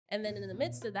And then in the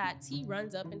midst of that, T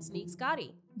runs up and sneaks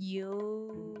Scotty.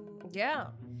 Yo. Yeah.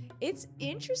 It's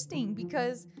interesting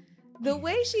because the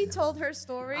way she told her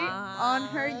story on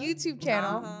her YouTube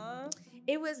channel,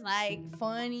 it was like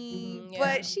funny,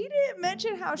 but she didn't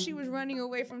mention how she was running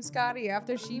away from Scotty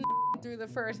after she through the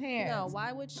first hand. No,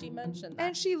 why would she mention that?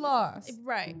 And she lost.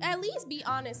 Right. At least be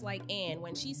honest like Ann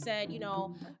when she said,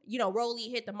 Rolly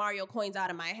hit the Mario coins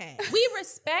out of my hand. We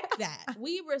respect that.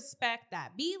 We respect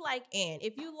that. Be like Ann.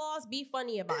 If you lost, be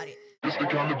funny about it. This the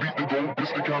kind of beat to go, this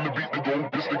the kind of beat to go,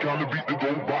 this the kind of beat to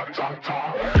go, rock, top,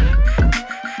 top.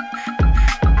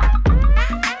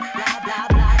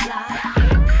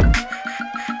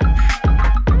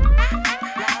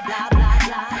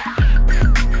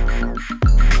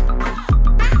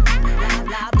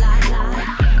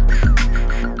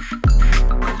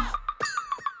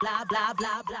 Blah,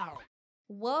 blah, blah.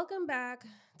 Welcome back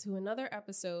to another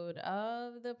episode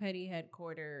of the Petty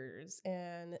Headquarters.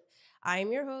 And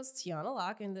I'm your host, Tiana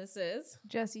Locke, and this is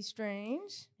Jessie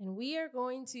Strange. And we are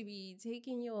going to be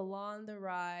taking you along the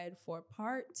ride for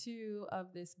part 2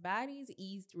 of this Baddies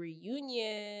East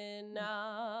reunion.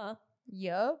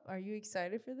 Yup. Are you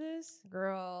excited for this?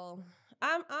 Girl,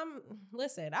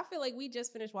 listen, I feel like we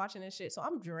just finished watching this shit, so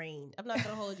I'm drained. I'm not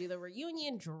gonna hold you. The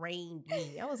reunion drained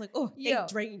me. I was like, oh, it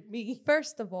drained me.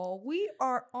 First of all, we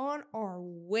are on our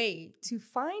way to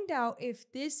find out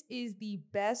if this is the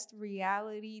best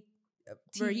reality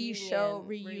TV show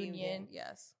reunion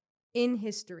yes, in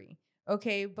history.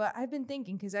 Okay, but I've been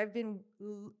thinking because I've been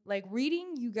like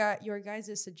reading your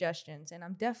guys' suggestions, and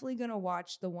I'm definitely gonna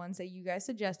watch the ones that you guys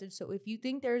suggested. So if you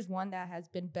think there's one that has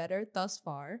been better thus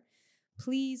far,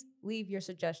 please leave your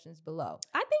suggestions below.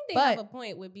 I think they have a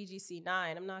point with BGC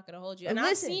 9. I'm not going to hold you. And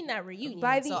I've seen that reunion,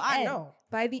 I know.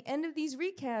 By the end of these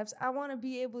recaps, I want to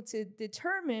be able to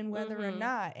determine whether or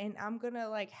not. And I'm going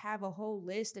to have a whole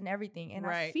list and everything. And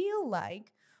I feel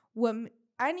like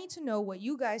I need to know what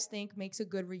you guys think makes a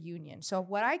good reunion. So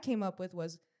what I came up with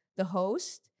was the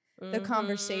host, the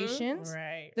conversations,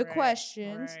 the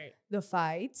questions, the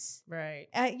fights,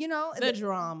 the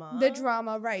drama. The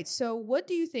drama, right. So what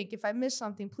do you think? If I missed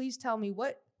something, please tell me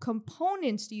what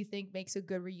components do you think makes a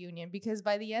good reunion? Because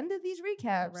by the end of these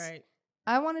recaps,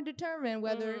 I want to determine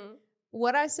whether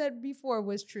what I said before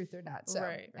was truth or not. So,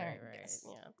 right. Yeah.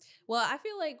 Well, I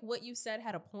feel like what you said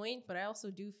had a point, but I also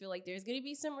do feel like there's gonna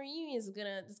be some reunions.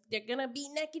 They're gonna be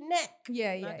neck and neck.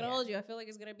 I'm not gonna hold you. I feel like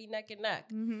it's gonna be neck and neck.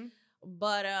 Mm-hmm.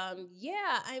 But I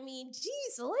mean,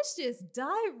 geez, so let's just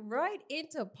dive right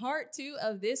into part 2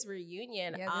 of this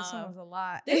reunion. Yeah, this one was a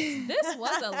lot. This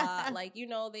was a lot. Like,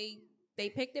 they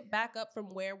picked it back up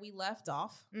from where we left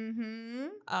off. Mm-hmm.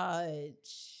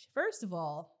 First of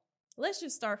all, let's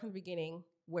just start from the beginning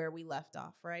where we left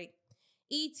off, right?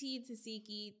 E.T.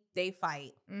 Tasiki, they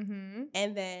fight. Mm-hmm.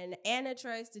 And then Anna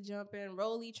tries to jump in,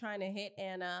 Rolly trying to hit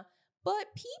Anna.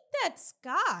 But peep that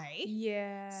Sky.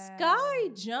 Yeah. Sky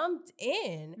jumped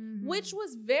in, which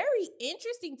was very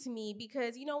interesting to me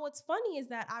because, what's funny is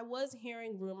that I was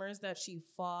hearing rumors that she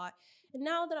fought. And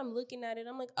now that I'm looking at it,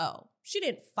 I'm like, oh, she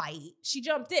didn't fight. She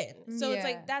jumped in. So it's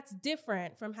like, that's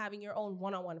different from having your own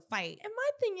one-on-one fight. And my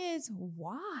thing is,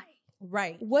 why?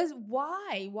 Right.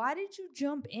 Why? Why did you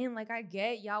jump in? Like, I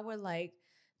get y'all were like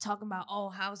talking about, oh,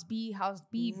 house B.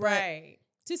 Right.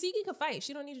 Tasiki could fight.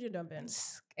 She don't need you to jump in.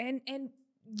 And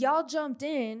y'all jumped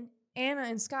in. Anna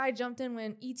and Sky jumped in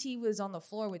when E.T. was on the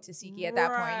floor with Tasiki at that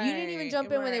point. You didn't even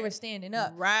jump in when they were standing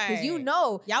up. Right. Because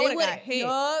y'all would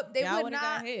have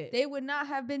got hit. They would not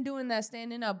have been doing that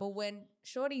standing up. But when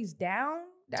Shorty's down,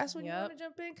 that's when you want to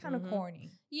jump in. Kind of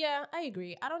corny. Yeah, I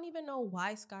agree. I don't even know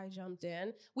why Sky jumped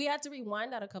in. We had to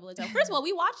rewind that a couple of times. First of all,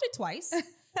 we watched it twice.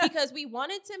 Because we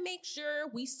wanted to make sure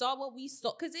we saw what we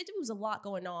saw. Because it was a lot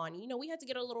going on. We had to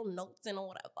get our little notes and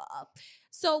whatever.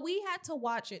 So we had to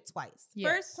watch it twice.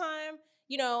 Yes. First time,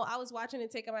 I was watching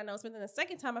and taking my notes. But then the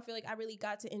second time, I feel like I really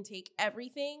got to intake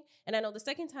everything. And I know the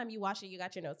second time you watched it, you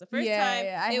got your notes. The first time,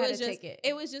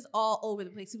 it was just all over the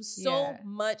place. It was so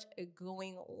much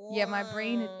going on. Yeah, my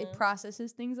brain, it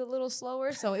processes things a little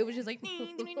slower. So it was just like...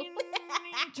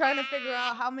 trying to figure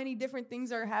out how many different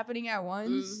things are happening at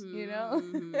once,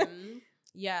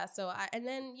 Yeah, so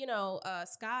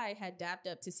Sky had dapped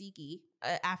up Tasiki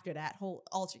after that whole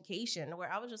altercation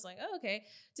where I was just like, oh, okay.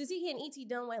 Tasiki and E.T.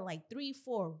 done went like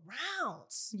 3-4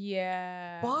 rounds.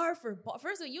 Yeah. Bar for bar.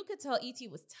 First of all, you could tell E.T.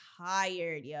 was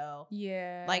tired, yo.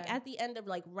 Yeah. Like at the end of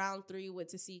like round 3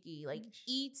 with Tasiki, like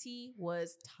E.T.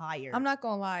 was tired. I'm not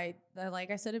gonna lie.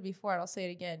 Like I said it before, and I'll say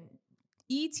it again.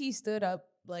 E.T. stood up,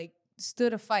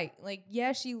 stood a fight. Like,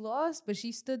 yeah, she lost, but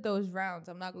she stood those rounds.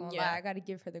 I'm not gonna lie. I gotta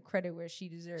give her the credit where she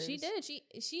deserves. She did.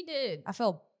 She did. I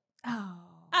felt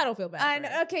I don't feel bad. I for know.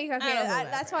 her. Okay.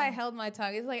 That's why I held my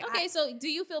tongue. It's like, okay. So do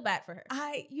you feel bad for her?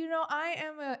 I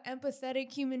am an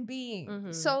empathetic human being.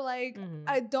 Mm-hmm. So like,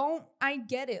 I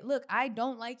get it. Look, I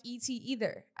don't like ET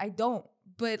either. I don't.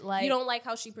 But like, you don't like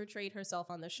how she portrayed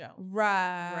herself on the show.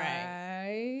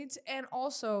 Right. And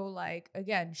also, like,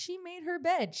 again, she made her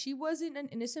bed. She wasn't an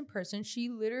innocent person. She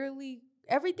literally,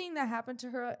 everything that happened to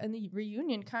her in the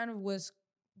reunion kind of was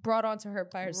brought onto her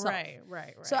by herself.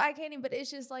 Right. So I can't even, but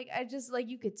it's just like,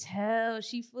 you could tell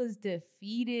she was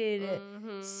defeated,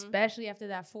 especially after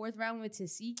that fourth round with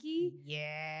Tasiki.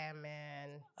 Yeah, man.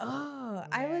 Oh, yeah.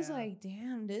 I was like,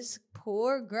 damn, this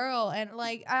poor girl. And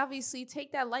like, obviously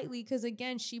take that lightly because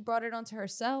again, she brought it onto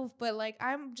herself. But like,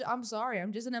 I'm sorry.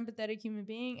 I'm just an empathetic human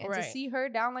being. And to see her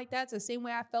down like that, it's the same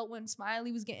way I felt when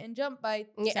Smiley was getting jumped by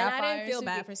Sapphire. And I didn't feel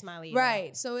bad for Smiley either.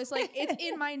 Right. So it's like, it's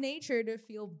in my nature to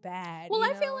feel bad. Well,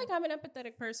 I feel like I'm an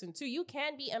empathetic person too. You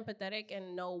can be empathetic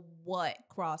and know what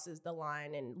crosses the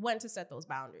line and when to set those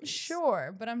boundaries.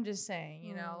 Sure. But I'm just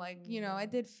saying, I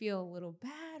did feel a little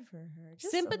bad for her.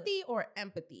 Just sympathy or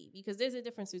empathy? Because there's a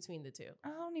difference between the two. I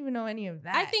don't even know any of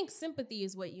that. I think sympathy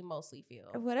is what you mostly feel.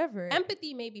 Whatever.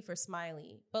 Empathy maybe for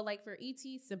Smiley, but like for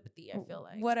E.T., sympathy, I feel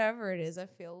like. Whatever it is, I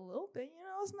feel a little bit,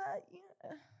 it's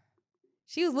not,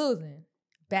 She was losing.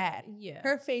 Bad. Yeah.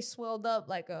 Her face swelled up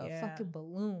like a fucking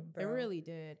balloon, bro. It really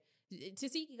did.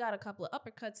 Tasiki got a couple of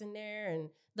uppercuts in there, and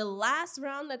the last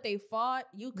round that they fought,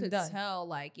 you could tell,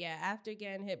 like, after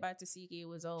getting hit by Tasiki, it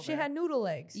was over. She had noodle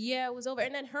legs. Yeah, it was over.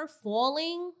 And then her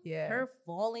falling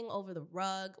over the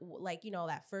rug, like,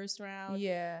 that first round.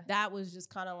 Yeah. That was just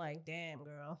kind of like, damn,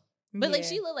 girl. But like,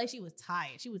 she looked like she was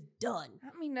tired. She was done.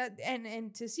 I mean,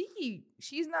 and Tasiki,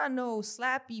 she's not no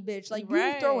slappy bitch. Like,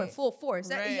 you throwing full force.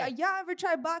 Y'all ever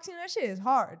try boxing? That shit is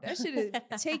hard. That shit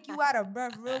take you out of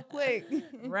breath real quick.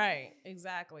 Right,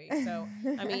 exactly. So,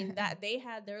 I mean, that they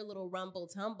had their little rumble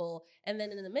tumble. And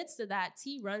then in the midst of that,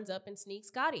 T runs up and sneaks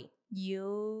Scotty.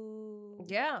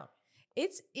 Yeah.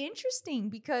 It's interesting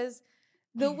because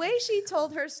the way she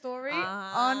told her story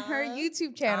on her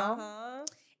YouTube channel,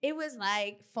 it was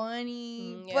like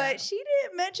funny, but she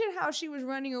didn't mention how she was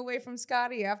running away from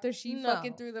Scotty after she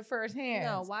fucking threw the first hand.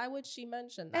 No, why would she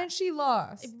mention that? And she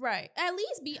lost. Right. At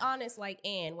least be honest like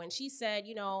Ann when she said,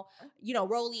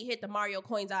 Rolly hit the Mario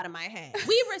coins out of my hand.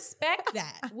 We respect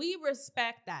that. We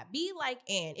respect that. Be like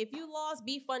Ann. If you lost,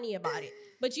 be funny about it.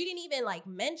 But you didn't even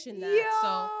mention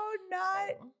that. Not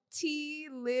T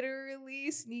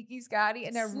literally sneaking Scotty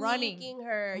and then running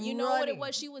her. You know what it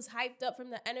was? She was hyped up from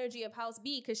the energy of House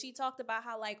B because she talked about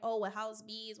how with House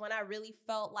B is when I really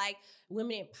felt like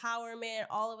women empowerment,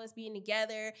 all of us being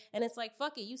together. And it's like,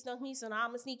 fuck it, you snuck me, so now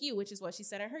I'm gonna sneak you, which is what she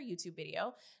said in her YouTube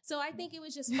video. So I think it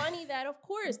was just funny that, of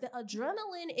course, the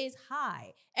adrenaline is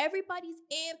high. Everybody's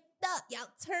amped up. Y'all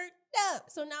turned up.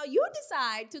 So now you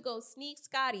decide to go sneak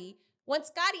Scotty when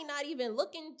Scotty not even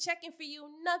looking, checking for you,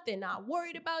 nothing, not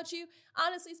worried about you.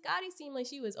 Honestly, Scotty seemed like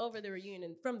she was over the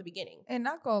reunion from the beginning. And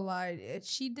not gonna lie,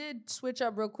 she did switch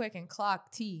up real quick and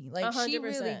clock T. Like 100%. She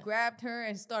really grabbed her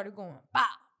and started going bah,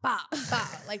 bah, bah,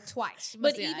 like twice.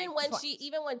 But even when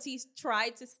T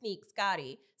tried to sneak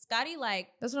Scotty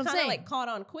that's what I'm saying. Caught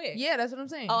on quick. Yeah, that's what I'm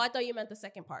saying. Oh, I thought you meant the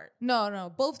second part.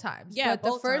 No, both times. Yeah, but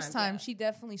the first time she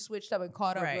definitely switched up and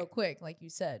caught up real quick, like you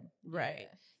said. Right.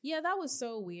 Yeah, that was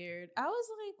so weird. I was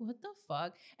like, what the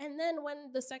fuck? And then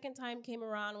when the second time came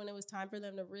around, when it was time for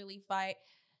them to really fight,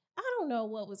 I don't know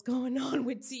what was going on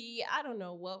with T. I don't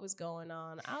know what was going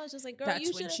on. I was just like, girl,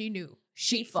 that's when she knew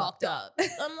she fucked up.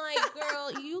 I'm like,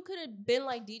 girl, you could have been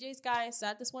like DJ Sky and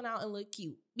sat this one out and looked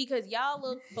cute. Because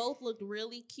y'all both looked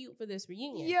really cute for this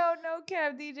reunion. Yo, no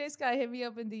cap. DJ Sky hit me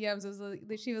up in DMs.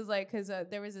 She was like, because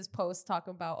there was this post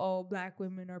talking about, Black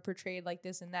women are portrayed like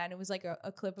this and that. And it was like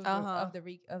a clip of the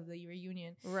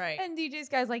reunion. Right. And DJ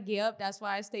Sky's like, yep, that's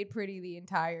why I stayed pretty the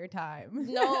entire time.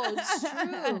 No, it's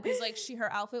true. Because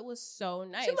her outfit was so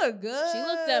nice. She looked good. She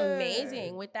looked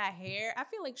amazing with that hair. I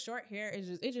feel like short hair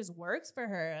it just works for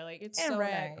her. Like, it's and so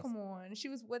red. nice. Come on. She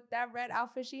was with that red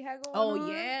outfit she had going on. Oh,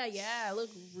 yeah. It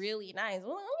looked really nice.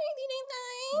 Well,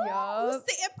 you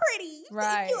sitting pretty.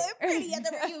 Right. You sitting pretty at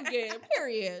the reunion,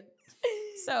 period.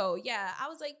 So, yeah, I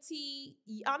was like, T,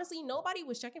 honestly, nobody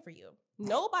was checking for you.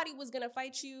 Nobody was going to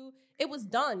fight you. It was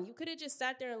done. You could have just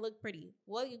sat there and looked pretty.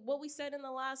 What we said in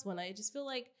the last one, I just feel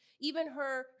like even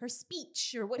her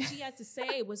speech or what she had to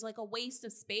say was like a waste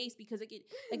of space because,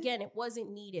 again, it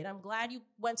wasn't needed. I'm glad you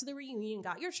went to the reunion and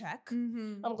got your check.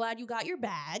 Mm-hmm. I'm glad you got your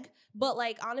bag. But,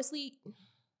 honestly,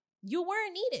 you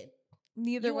weren't needed.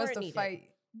 Neither was the fight.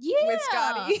 with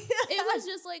Scotty. It was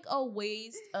just like a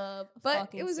waste of But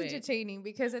fucking it was space. entertaining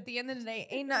because at the end of the day,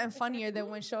 ain't nothing funnier than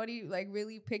when Shorty like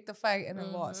really picked the fight and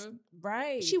then lost.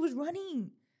 Right. She was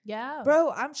running. Yeah.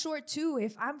 Bro, I'm short too.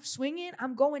 If I'm swinging,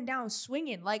 I'm going down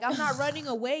swinging. Like, I'm not running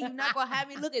away. You're not going to have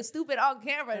me looking stupid on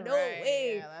camera. No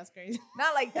way. Yeah, that's crazy.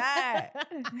 Not like that.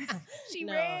 She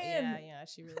ran. Yeah,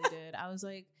 she really did. I was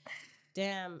like,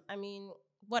 damn. I mean,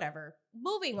 whatever.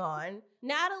 Moving on.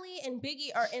 Natalie and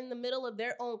Biggie are in the middle of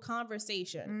their own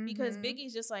conversation because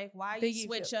Biggie's just like, why you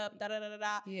switch up,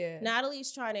 da-da-da-da-da. Yeah.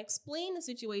 Natalie's trying to explain the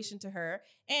situation to her,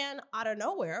 and out of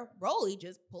nowhere, Rolly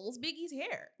just pulls Biggie's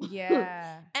hair.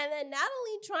 Yeah. And then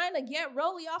Natalie trying to get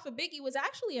Rolly off of Biggie was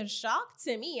actually a shock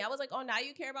to me. I was like, oh, now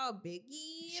you care about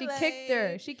Biggie? She kicked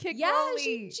her. She kicked yeah,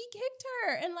 Rolly. she kicked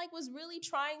her and like was really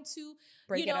trying to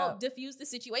Break it up. diffuse the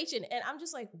situation. And I'm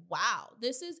just like, wow,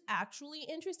 this is actually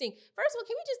interesting. First of all,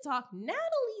 can we just talk?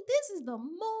 Natalie, this is the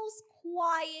most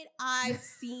quiet I've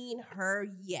seen her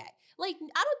yet. Like,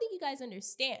 I don't think you guys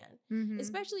understand,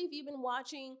 especially if you've been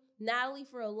watching Natalie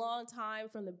for a long time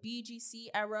from the BGC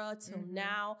era till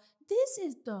now. This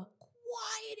is the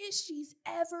quietest she's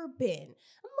ever been.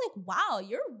 I'm like, wow,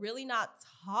 you're really not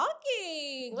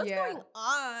talking. What's going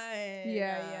on?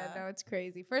 Yeah, no, it's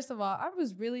crazy. First of all, I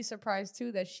was really surprised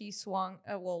too that she swung,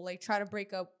 try to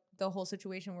break up the whole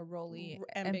situation with Rolly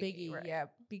and Biggie. Right. Yeah,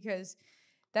 because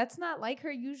that's not like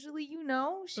her usually,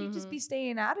 she just be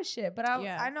staying out of shit. But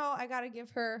I know I gotta give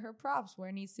her props where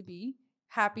it needs to be.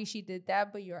 Happy she did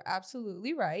that, but you're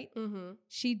absolutely right.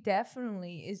 She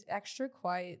definitely is extra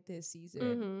quiet this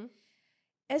season.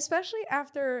 Especially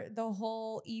after the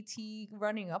whole ET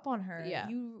running up on her. Yeah.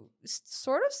 You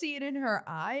sort of see it in her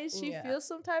eyes. She feels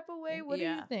some type of way. What do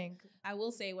you think? I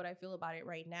will say what I feel about it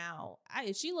right now.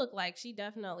 She looked like she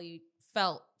definitely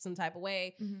felt some type of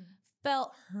way.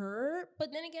 Felt hurt.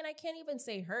 But then again, I can't even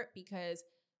say hurt because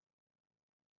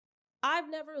I've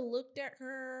never looked at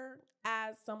her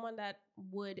as someone that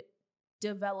would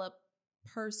develop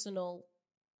personal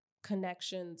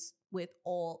connections with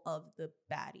all of the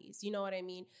baddies. You know what I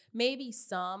mean? Maybe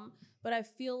some, but I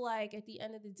feel like at the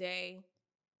end of the day,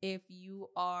 if you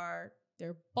are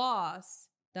their boss,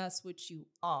 that's what you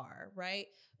are, right?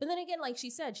 But then again, like she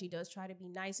said, she does try to be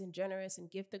nice and generous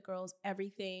and give the girls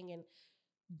everything and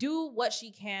do what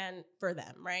she can for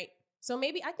them, right? So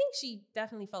maybe, I think she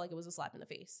definitely felt like it was a slap in the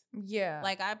face. Yeah.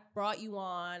 Like, I brought you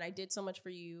on, I did so much for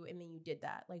you, and then you did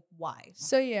that. Like, why?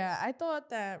 So, yeah, I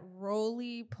thought that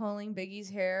Rolly pulling Biggie's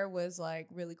hair was, like,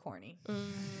 really corny.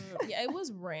 Yeah, it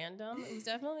was random. It was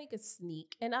definitely like a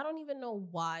sneak. And I don't even know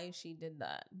why she did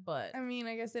that, but... I mean,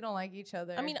 I guess they don't like each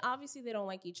other. I mean, obviously they don't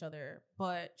like each other,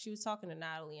 but she was talking to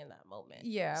Natalie in that moment.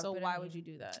 Yeah. So why would you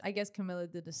do that? I guess Camilla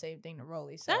did the same thing to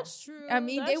Rolly. So. That's true. I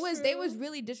mean, they was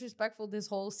really disrespectful this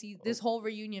whole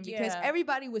reunion because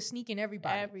everybody was sneaking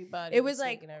everybody. It was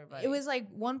like everybody. It was like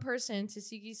one person,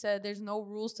 Tasiki, said there's no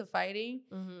rules to fighting,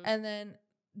 and then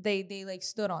they like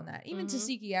stood on that. Even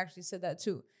Tasiki actually said that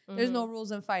too. There's no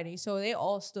rules in fighting, so they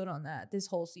all stood on that this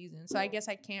whole season. So I guess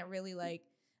I can't really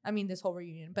this whole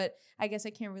reunion, but I guess I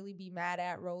can't really be mad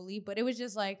at Rolly. But it was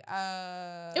just like,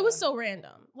 it was so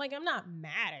random. Like, I'm not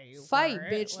mad at you. Fight,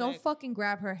 bitch. Don't fucking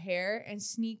grab her hair and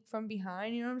sneak from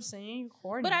behind. You know what I'm saying? You're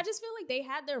corny. But I just feel like they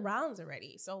had their rounds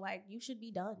already. So, like, you should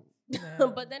be done. Yeah.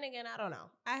 But then again, I don't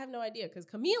know. I have no idea because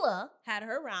Camila had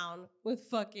her round with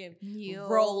fucking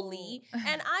Rolly.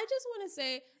 And I just want to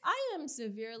say, I am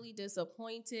severely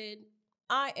disappointed.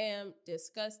 I am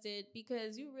disgusted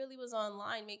because you really was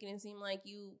online making it seem like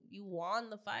you won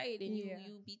the fight and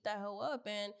you beat that hoe up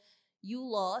and you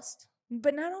lost.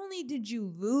 But not only did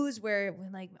you lose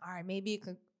when like, all right, maybe it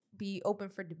could be open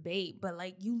for debate, but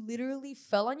like you literally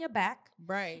fell on your back.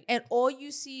 Right. And all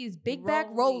you see is big back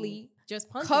Rolly just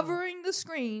punching, covering the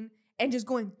screen and just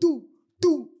going do,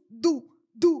 do, do,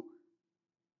 do.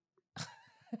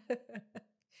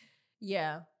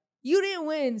 Yeah. You didn't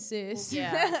win, sis.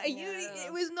 Yeah.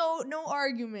 It was no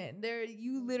argument. There,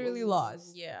 you literally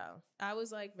lost. Yeah. I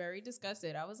was like very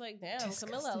disgusted. I was like, damn, Disgusted.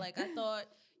 Camilla, like I thought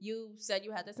you said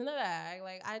you had this in the bag.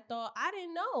 Like I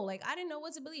didn't know. Like I didn't know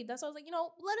what to believe. That's why I was like,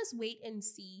 let us wait and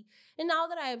see. And now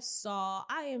that I have saw,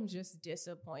 I am just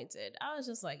disappointed. I was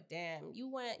just like, damn, you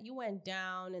went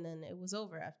down and then it was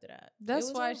over after that.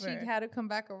 That's why she had to come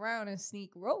back around and sneak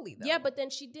Rolly though. Yeah, but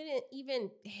then she didn't even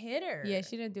hit her. Yeah,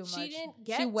 she didn't do much. She didn't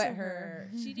get to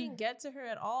her. She didn't get to her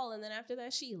at all. And then after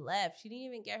that, she left. She didn't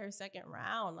even get her second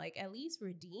round. Like, at least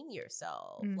redeem yourself.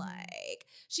 Like,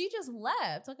 she just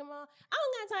left. Talking about, I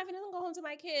don't got time for them to go home to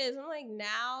my kids. I'm like,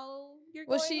 now you're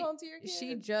going home to your kids.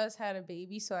 She just had a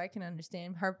baby, so I can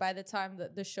understand her by the time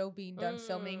that the show being done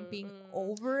filming, being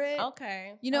over it.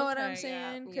 Okay. You know what I'm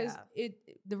saying? Because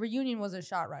the reunion wasn't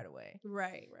shot right away.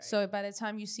 Right. So by the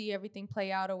time you see everything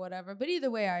play out or whatever, but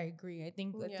either way, I agree. I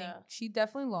think she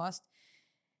definitely lost.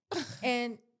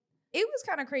 And it was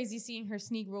kind of crazy seeing her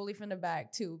sneak Rolly from the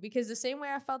back too, because the same way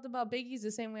I felt about Biggie's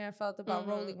the same way I felt about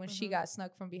Rolly when she got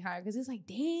snuck from behind. Because it's like,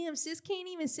 damn, sis can't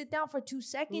even sit down for 2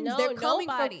 seconds. No, they're coming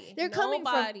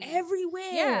nobody. from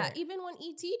everywhere. Yeah, even when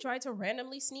E.T. tried to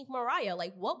randomly sneak Mariah,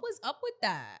 like, what was up with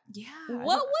that? Yeah, what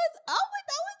was up with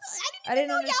that? I didn't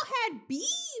know y'all had beef.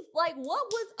 Like, what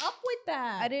was up with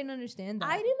that? I didn't understand that.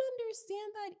 I didn't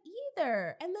understand that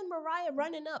either. And then Mariah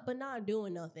running up but not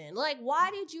doing nothing. Like, why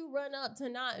did you run up to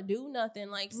not do nothing?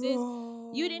 Like, sis,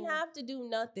 you didn't have to do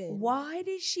nothing. Why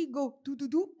did she go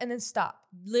do and then stop?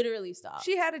 Literally stop.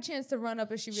 She had a chance to run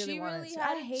up if she really wanted to.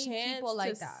 I hate people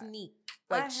like that. Sneak.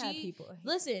 Like,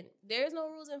 listen, there's no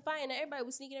rules in fighting. Everybody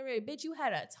was sneaking everywhere. Bitch, you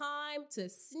had a time to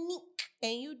sneak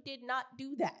and you did not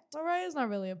do that. Mariah's not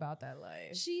really about that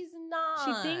life. She's not.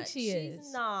 She thinks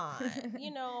she's not.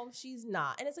 She's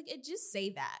not. And it's like, just say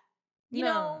that. You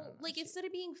know, like, instead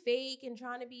of being fake and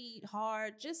trying to be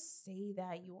hard, just say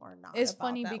that you are not. It's about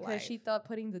funny that because life. She thought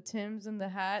putting the Timbs in the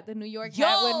hat, the New York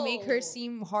hat, would make her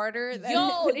seem harder.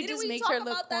 Didn't it just we makes talk her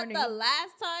look about corny. that the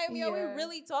last time? Yeah. We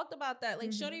really talked about that.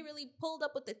 Like, Shorty really pulled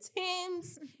up with the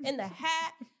Timbs and the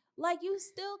hat. Like, you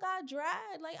still got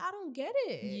dragged. Like, I don't get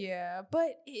it. Yeah,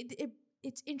 but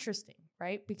it's interesting,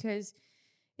 right? Because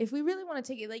if we really want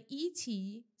to take it, like,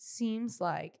 E.T. seems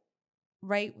like,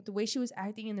 right, the way she was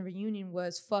acting in the reunion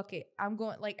was, fuck it, I'm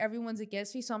going, like, everyone's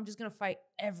against me, so I'm just gonna fight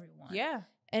everyone. Yeah.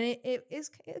 And it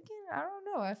is, again, I don't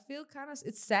know, I feel kind of,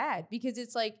 it's sad because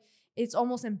it's like, it's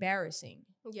almost embarrassing.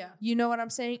 Yeah. You know what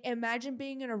I'm saying? Imagine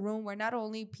being in a room where not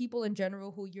only people in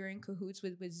general who you're in cahoots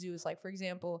with Zeus, like, for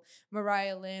example,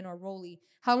 Mariah Lynn or Rolly,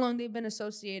 how long they've been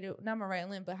associated, not Mariah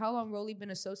Lynn, but how long Rolly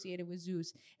been associated with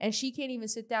Zeus, and she can't even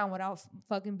sit down without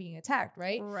fucking being attacked,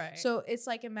 right? Right. So it's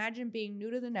like, imagine being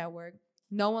new to the network,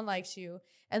 no one likes you,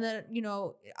 and then,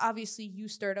 obviously you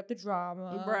stirred up the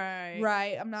drama.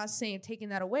 Right. I'm not saying taking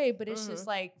that away, but it's just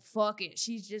like, fuck it.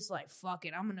 She's just like, fuck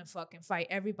it, I'm gonna fucking fight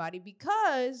everybody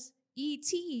because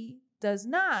E.T. does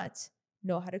not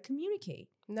know how to communicate.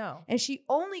 No. And she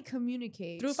only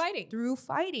communicates through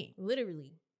fighting.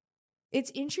 Literally.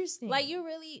 It's interesting. Like, you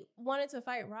really wanted to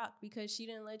fight Rock because she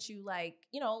didn't let you, like,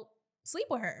 sleep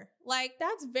with her. Like,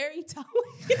 that's very telling.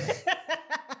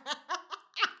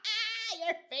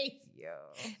 Your face. Yo.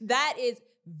 That is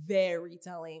very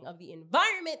telling of the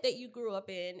environment that you grew up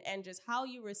in and just how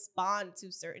you respond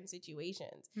to certain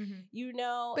situations.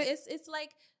 But it's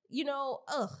like,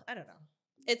 I don't know.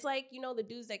 It's like, the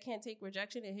dudes that can't take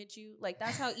rejection and hit you. Like,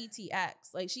 that's how E.T.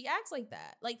 acts. Like, she acts like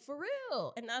that. Like, for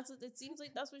real. And it seems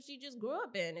like that's what she just grew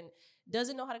up in and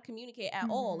doesn't know how to communicate at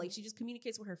all. Like, she just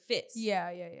communicates with her fists.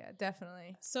 Yeah,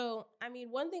 definitely. So, I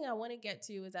mean, one thing I want to get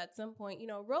to is at some point,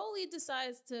 Rolly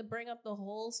decides to bring up the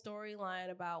whole storyline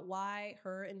about why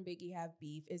her and Biggie have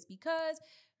beef is because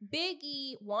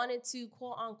Biggie wanted to,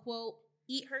 quote unquote,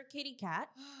 eat her kitty cat.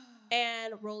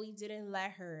 And Rolly didn't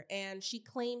let her. And she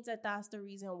claims that that's the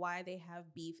reason why they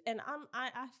have beef. And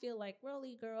I feel like,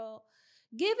 Rolly, girl,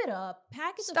 give it up.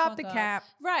 Pack it the fuck up. Stop the cap.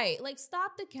 Right. Like,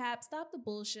 stop the cap. Stop the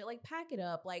bullshit. Like, pack it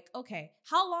up. Like, okay,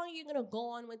 how long are you going to go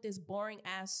on with this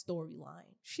boring-ass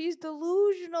storyline? She's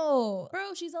delusional.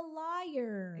 Bro, she's a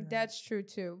liar. That's true,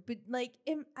 too. But, like,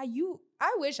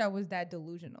 I wish I was that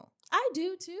delusional. I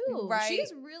do, too. Right.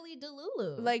 She's really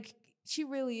delulu. Like, she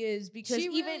really is, because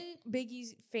even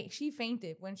Biggie's she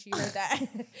fainted when she heard that.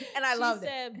 And I loved it.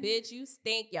 She said, bitch, you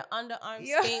stink. Your underarms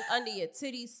stink. Under your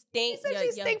titties stink. She said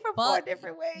she stink from 4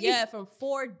 different ways. Yeah, from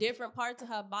 4 different parts of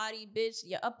her body, bitch.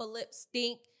 Your upper lip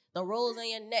stink. The rolls on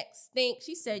your neck stink.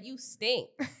 She said, you stink.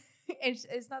 And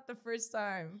it's not the first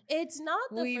time. It's not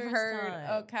the first time. We've heard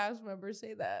a cast member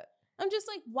say that. I'm just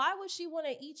like, why would she want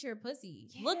to eat your pussy?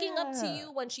 Yeah. Looking up to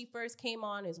you when she first came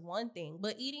on is one thing,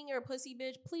 but eating your pussy,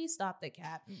 bitch, please stop the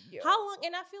cap. Yo. How long?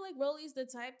 And I feel like Rolly's the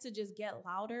type to just get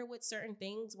louder with certain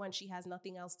things when she has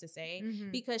nothing else to say,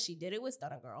 because she did it with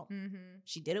Stunner Girl.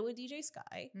 She did it with DJ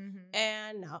Sky.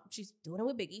 And now she's doing it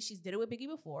with Biggie. She's did it with Biggie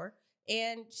before.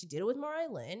 And she did it with Mariah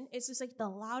Lynn. It's just like the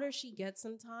louder she gets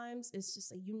sometimes, it's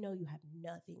just like, you have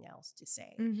nothing else to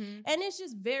say. And it's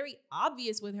just very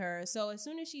obvious with her. So as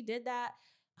soon as she did that,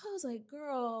 I was like,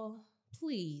 girl,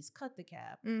 please cut the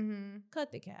cap.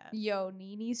 Cut the cap. Yo,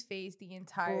 Nene's face the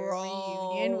entire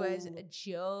reunion was a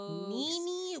joke.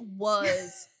 Nene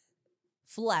was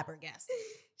flabbergasted.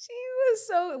 She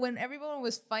was when everyone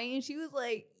was fighting, she was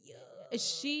like, yo.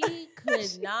 She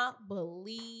could not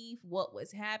believe what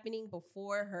was happening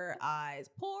before her eyes.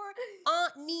 Poor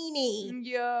Aunt Nene.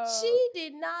 Yo. She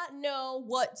did not know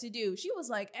what to do. She was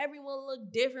like, everyone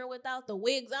looked different without the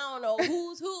wigs. I don't know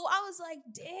who's who. I was like,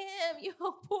 damn,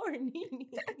 yo, poor Nene.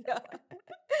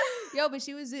 Yo, but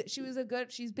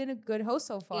she's been a good host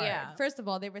so far. Yeah. First of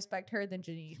all, they respect her than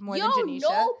Janisha more Yo, than Janisha.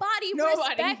 nobody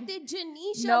respected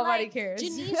Janisha. Nobody like, cares.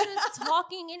 Janisha's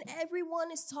talking and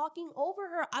everyone is talking over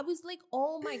her. I was like,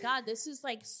 oh my God, this is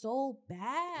like so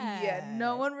bad. Yeah,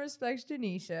 no one respects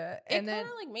Janisha. It kind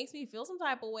of like makes me feel some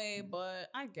type of way, but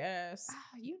I guess.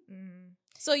 You,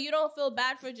 So you don't feel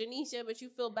bad for Janisha, but you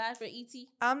feel bad for E.T.?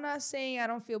 I'm not saying I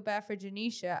don't feel bad for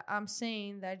Janisha. I'm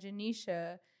saying that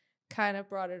Janisha kind of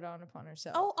brought it on upon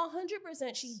herself. Oh,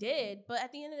 100% she did. But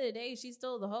at the end of the day, she's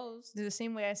still the host. The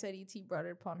same way I said E.T. brought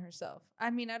it upon herself. I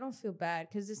mean, I don't feel bad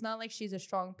because it's not like she's a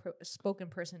strong spoken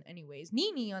person anyways.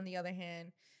 Nene, on the other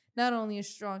hand, not only is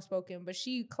strong spoken, but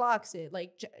she clocks it.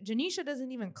 Like Janisha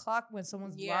doesn't even clock when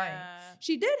someone's lying.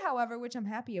 She did, however, which I'm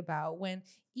happy about, when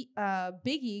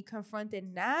Biggie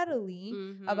confronted Natalie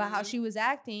about how she was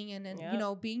acting and then, you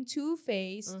know, being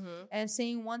two-faced and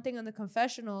saying one thing on the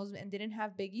confessionals and didn't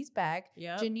have Biggie's back.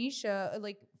 Janisha,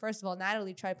 like, first of all,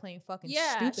 Natalie tried playing fucking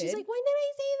stupid. She's like, when did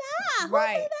I say that?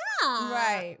 Who said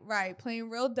that? Right. Playing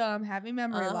real dumb, having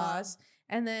memory loss.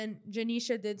 And then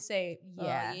Janisha did say,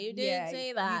 you did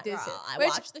say that. You did say, I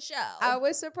watched the show. I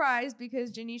was surprised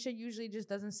because Janisha usually just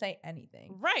doesn't say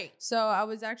anything. Right. So I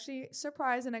was actually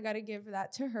surprised, and I got to give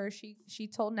that to her. She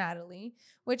told Natalie,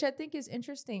 which I think is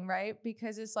interesting, right?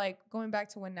 Because it's like going back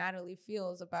to when Natalie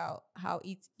feels about how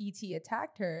E.T.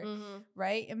 attacked her,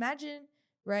 right? Imagine...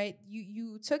 Right,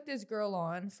 you took this girl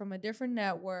on from a different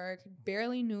network,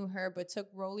 barely knew her, but took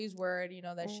Rolly's word, you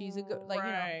know, that she's a good, like, you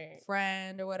know,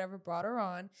 friend or whatever, brought her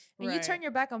on, and you turn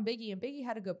your back on Biggie, and Biggie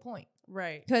had a good point,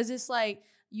 right? Because it's like,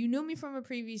 you knew me from a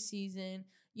previous season,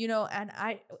 you know, and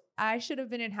I should have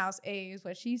been in House A, is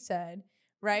what she said.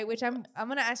 Right, which I'm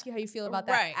gonna ask you how you feel about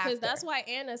that. Right, because that's why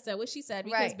Anna said what she said.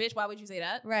 Because bitch, why would you say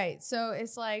that? Right, so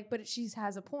it's like, but she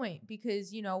has a point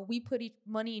because, you know, we put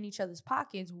money in each other's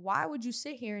pockets. Why would you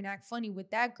sit here and act funny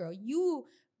with that girl? You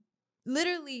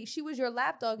literally, she was your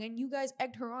lapdog, and you guys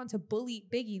egged her on to bully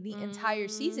Biggie the entire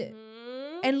season.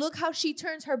 And look how she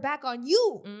turns her back on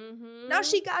you. Now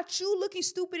she got you looking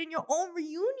stupid in your own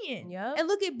reunion. Yep. And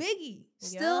look at Biggie,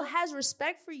 still has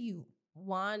respect for you.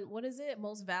 What is it?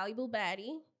 Most valuable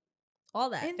baddie. All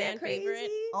that. Isn't fan that crazy? favorite.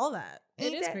 All that.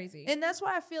 It is crazy. And that's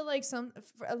why I feel like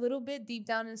a little bit deep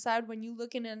down inside when you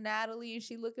looking at Natalie and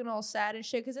she looking all sad and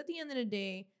shit. Because at the end of the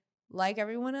day, like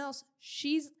everyone else,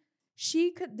 this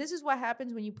is what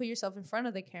happens when you put yourself in front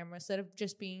of the camera instead of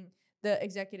just being the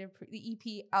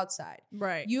EP outside.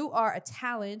 Right. You are a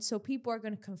talent, so people are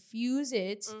going to confuse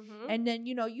it. And then,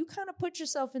 you know, you kind of put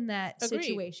yourself in that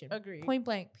situation. Agreed. Point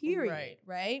blank, period.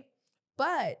 Right?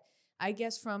 But I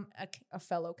guess from a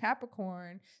fellow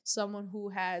Capricorn, someone who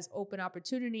has open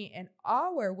opportunity, and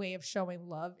our way of showing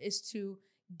love is to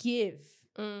give,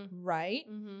 right?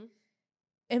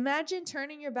 Imagine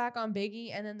turning your back on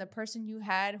Biggie and then the person you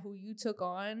had who you took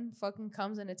on fucking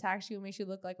comes and attacks you and makes you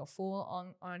look like a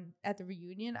fool on at the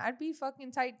reunion. I'd be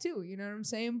fucking tight too, you know what I'm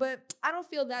saying? But I don't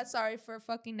feel that sorry for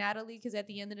fucking Natalie because at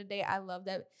the end of the day, I love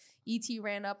that E.T.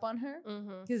 ran up on her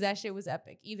because that shit was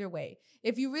epic. Either way,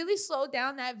 if you really slow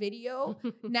down that video,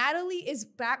 Natalie is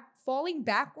falling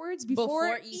backwards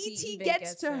before E.T.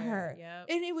 gets to her. Yep.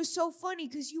 And it was so funny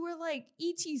because you were like,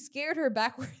 E.T. scared her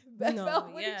backwards.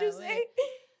 What did you say?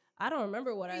 I don't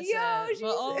remember what I said,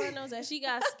 but all I know is that she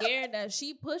got scared that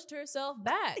she pushed herself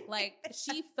back. Like,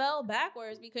 she fell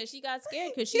backwards because she got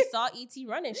scared because she saw E.T.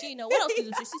 running. She didn't know what else to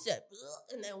do. So she said, ugh,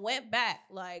 and then went back.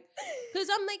 Like, because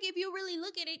I'm like, if you really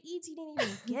look at it, E.T. didn't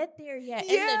even get there yet.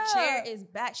 And the chair is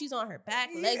back. She's on her back,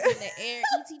 legs in the air.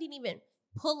 E.T. didn't even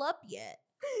pull up yet.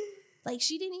 Like,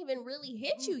 she didn't even really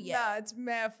hit you yet. Nah, it's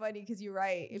mad funny because you're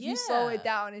right. If you slow it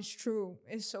down, it's true.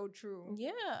 It's so true.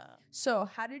 Yeah. So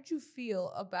how did you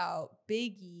feel about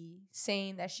Biggie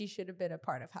saying that she should have been a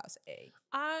part of House A?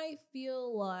 I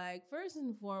feel like, first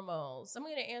and foremost, I'm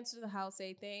going to answer the House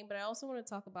A thing, but I also want to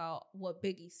talk about what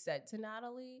Biggie said to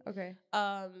Natalie. Okay.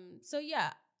 So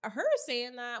yeah, her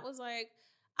saying that was like,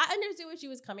 I understood where she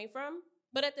was coming from.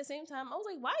 But at the same time, I was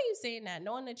like, why are you saying that?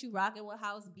 Knowing that you rocking with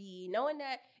House B, knowing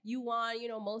that you won, you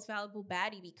know, most valuable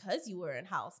baddie because you were in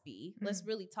House B. Let's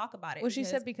really talk about it. Well, she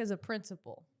said because of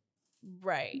principle.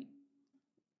 Right.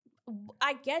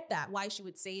 I get that, why she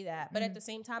would say that. But at the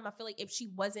same time, I feel like if she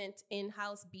wasn't in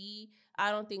House B,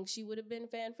 I don't think she would have been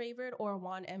fan favorite or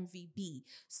won MVP.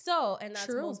 So, and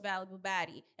that's most valuable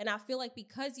baddie. And I feel like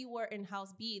because you were in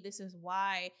House B, this is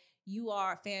why you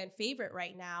are a fan favorite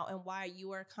right now and why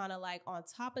you are kind of like on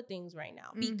top of things right now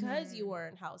because you were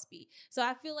in House B. So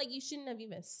I feel like you shouldn't have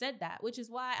even said that, which is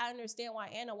why I understand why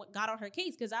Anna got on her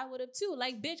case, because I would have too.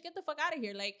 Like, bitch, get the fuck out of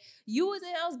here. Like, you was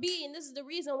in House B and this is the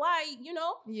reason why,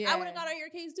 I would have got on your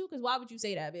case too, because why would you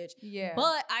say that, bitch? Yeah.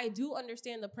 But I do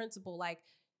understand the principle. Like,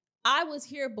 I was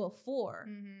here before.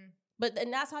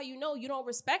 And that's how you know you don't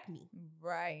respect me.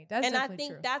 Right. That's and I definitely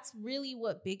think true. that's really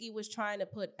what Biggie was trying to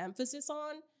put emphasis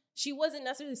on. She wasn't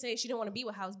necessarily saying she didn't want to be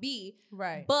with House B.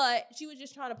 Right. But she was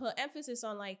just trying to put emphasis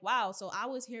on like, wow, so I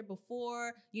was here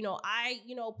before, I,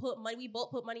 put money, we both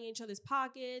put money in each other's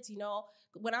pockets,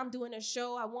 when I'm doing a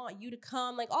show, I want you to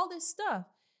come, like all this stuff.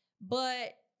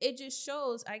 But it just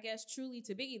shows, I guess, truly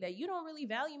to Biggie that you don't really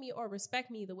value me or respect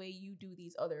me the way you do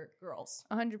these other girls.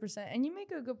 100%. And you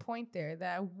make a good point there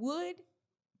that would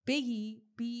Biggie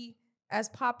be as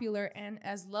popular and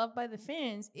as loved by the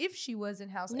fans if she was in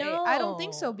House A? I don't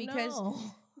think so, because,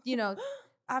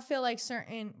 I feel like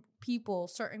certain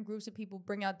groups of people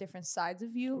bring out different sides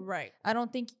of you. Right. I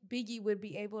don't think Biggie would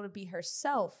be able to be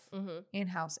herself in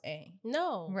House A.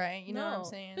 No. Right? You know what I'm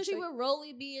saying? Because she would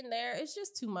Rolly be in there. It's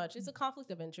just too much. It's a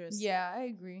conflict of interest. Yeah, I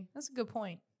agree. That's a good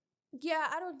point. Yeah,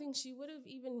 I don't think she would have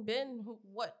even been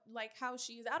how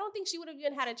she is. I don't think she would have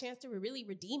even had a chance to really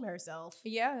redeem herself.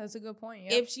 Yeah, that's a good point.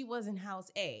 Yep. If she was in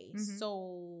House A.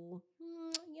 So,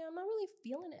 yeah, I'm not really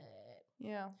feeling it.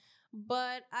 Yeah.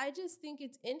 But I just think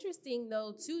it's interesting,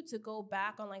 though, too, to go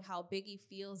back on like how Biggie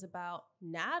feels about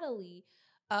Natalie.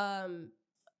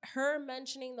 Her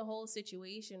mentioning the whole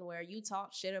situation where you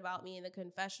talk shit about me in the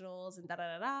confessionals and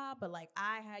da-da-da-da, but like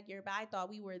I thought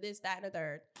we were this, that, and a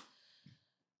third.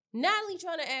 Natalie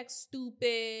trying to act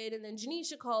stupid, and then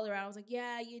Janisha called her out. I was like,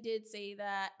 yeah, you did say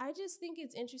that. I just think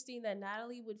it's interesting that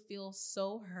Natalie would feel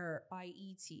so hurt by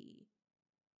E.T.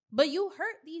 But you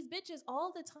hurt these bitches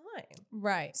all the time.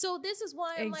 Right. So this is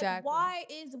why I'm like, why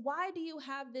do you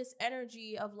have this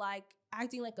energy of like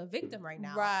acting like a victim right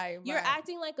now? Right. You're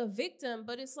acting like a victim,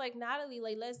 but it's like, Natalie,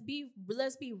 like let's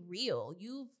be real.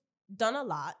 You've done a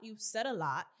lot. You've said a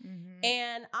lot.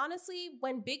 And honestly,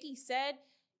 when Biggie said,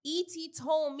 E.T.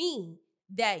 told me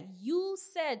that you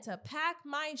said to pack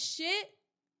my shit,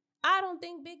 I don't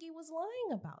think Biggie was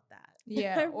lying about that.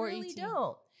 Yeah, I or really E.T.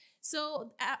 don't.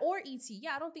 So, or E.T.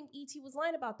 Yeah, I don't think E.T. was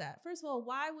lying about that. First of all,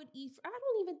 why would I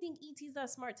don't even think E.T.'s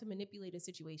that smart to manipulate a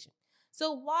situation.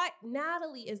 So why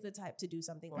Natalie is the type to do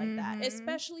something like that,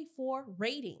 especially for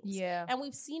ratings. Yeah. And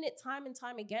we've seen it time and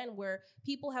time again where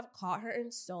people have caught her in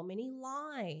so many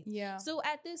lies. Yeah. So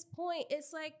at this point,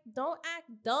 it's like, don't act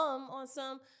dumb on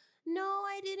some, no,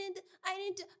 I didn't,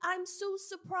 I'm so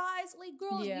surprised. Like,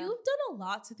 girl, you've done a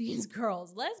lot to these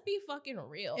girls. Let's be fucking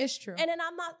real. It's true. And then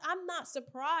I'm not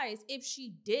surprised if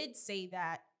she did say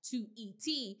that to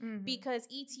E.T. because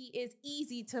E.T. is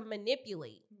easy to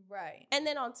manipulate. Right. And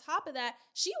then on top of that,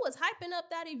 she was hyping up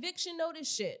that eviction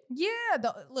notice shit. Yeah.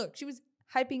 Look, she was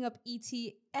hyping up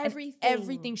E.T.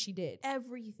 Everything she did.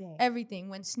 Everything.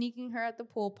 When sneaking her at the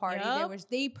pool party,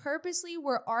 they purposely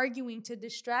were arguing to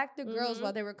distract the girls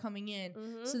while they were coming in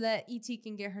so that E.T.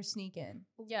 can get her sneak in.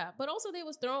 Yeah, but also they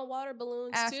was throwing water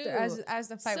balloons too. As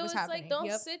the fight was happening. So it's like,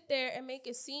 don't sit there and make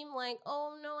it seem like,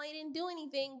 oh no, I didn't do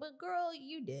anything. But girl,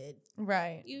 you did.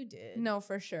 Right. You did. No,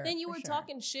 for sure. Then you were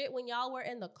talking shit when y'all were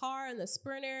in the car in the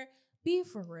Sprinter. Be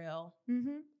for real.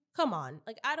 Come on.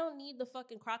 Like, I don't need the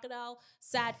fucking crocodile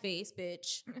sad face,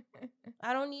 bitch.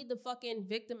 I don't need the fucking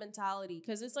victim mentality.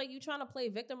 Because it's like you trying to play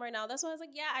victim right now. That's why I was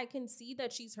like, yeah, I can see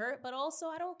that she's hurt, but also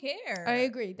I don't care. I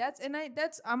agree.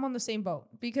 I'm on the same boat.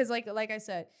 Because like I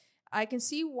said, I can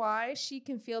see why she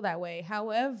can feel that way.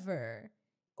 However,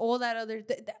 all that other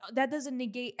that doesn't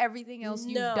negate everything else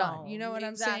you've done. You know what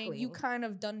I'm saying? You kind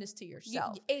of done this to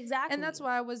yourself. Exactly. And that's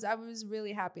why I was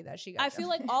really happy that she got I feel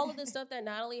like all of the stuff that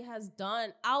Natalie has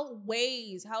done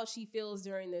outweighs how she feels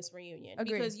during this reunion.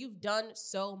 Agreed. Because you've done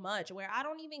so much where I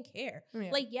don't even care.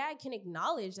 Yeah. Like, yeah, I can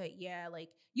acknowledge that, yeah, like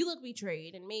you look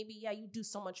betrayed and maybe, yeah, you do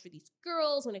so much for these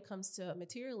girls when it comes to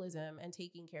materialism and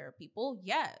taking care of people.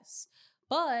 Yes.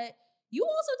 But you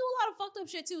also do a lot of fucked up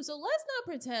shit too, so let's not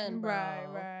pretend, bro.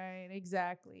 Right,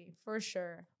 exactly, for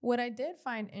sure. What I did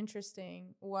find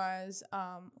interesting was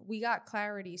we got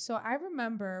clarity. So I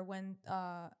remember when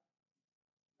a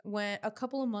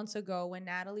couple of months ago when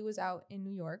Natalie was out in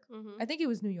New York, I think it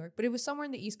was New York, but it was somewhere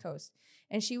in the East Coast,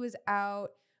 and she was out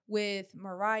with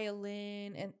Mariah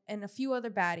Lynn and a few other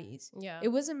baddies. Yeah, it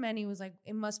wasn't many. It was like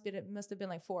it must have been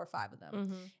like 4 or 5 of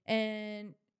them,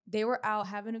 and they were out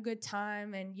having a good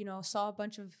time and, saw a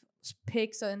bunch of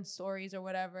pics and stories or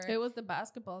whatever. It was the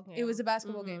basketball game. It was a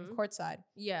basketball game, courtside.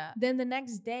 Yeah. Then the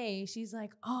next day, she's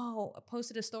like,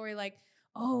 posted a story like,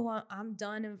 oh, I'm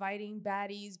done inviting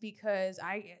baddies because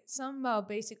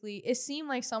basically it seemed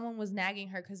like someone was nagging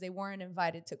her because they weren't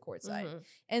invited to courtside. Mm-hmm.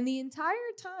 And the entire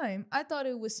time I thought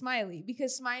it was Smiley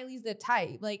because Smiley's the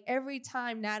type. Like every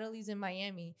time Natalie's in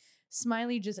Miami,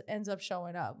 Smiley just ends up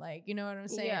showing up. Like, you know what I'm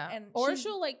saying? Yeah. And or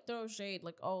she'll like throw shade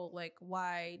like, oh, like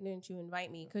why didn't you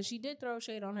invite me? Because she did throw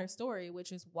shade on her story,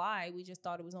 which is why we just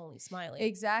thought it was only Smiley.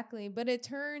 Exactly. But it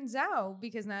turns out,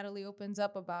 because Natalie opens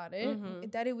up about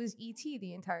it, that it was E.T.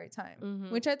 the entire time,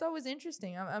 which I thought was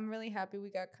interesting. I'm really happy we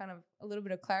got kind of a little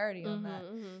bit of clarity on that.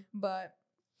 But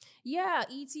yeah,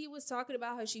 E.T. was talking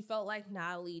about how she felt like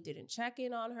Natalie didn't check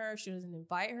in on her. She doesn't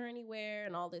invite her anywhere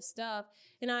and all this stuff.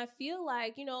 And I feel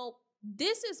like, you know,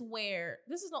 this is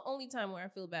the only time where I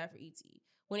feel bad for E.T.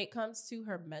 when it comes to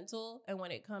her mental and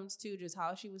when it comes to just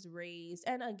how she was raised.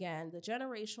 And again, the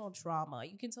generational trauma.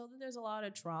 You can tell that there's a lot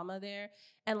of trauma there.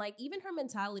 And like even her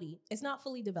mentality is not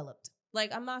fully developed.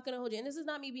 Like, I'm not going to hold you. And this is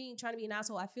not me trying to be an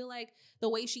asshole. I feel like the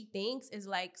way she thinks is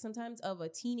like sometimes of a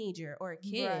teenager or a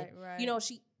kid. Right. You know,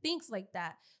 she thinks like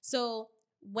that. So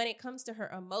when it comes to her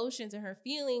emotions and her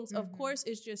feelings, of course,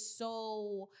 it's just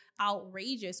so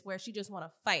outrageous where she just want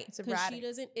to fight. It's erratic.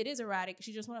 It is erratic.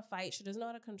 She just want to fight. She doesn't know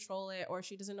how to control it, or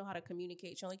she doesn't know how to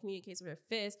communicate. She only communicates with her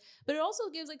fist. But it also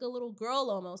gives like a little girl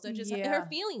almost that just, her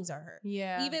feelings are hurt.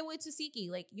 Yeah. Even with Tasiki,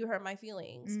 like, you hurt my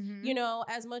feelings. You know,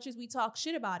 as much as we talk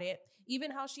shit about it,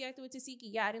 even how she acted with Tasiki,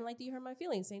 yeah, I didn't like that you hurt my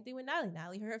feelings. Same thing with Natalie.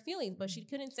 Natalie hurt her feelings, but she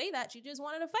couldn't say that. She just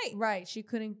wanted to fight. Right. She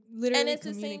couldn't literally And it's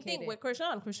the same thing with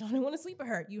Krishan. Krishan didn't want to sleep with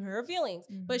her. You hurt her feelings.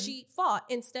 But she fought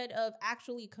instead of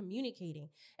actually communicating.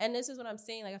 And this is what I'm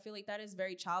saying. Like, I feel like that is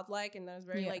very childlike and that is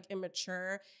very, like,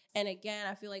 immature. And again,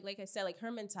 I feel like I said, like,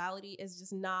 her mentality is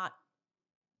just not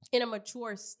in a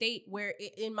mature state where,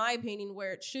 in my opinion,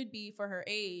 where it should be for her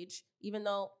age, even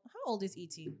though, how old is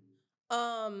E.T.?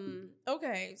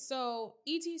 Okay, so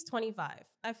E.T.'s 25.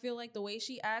 I feel like the way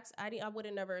she acts, I would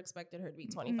have never expected her to be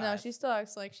 25. No, she still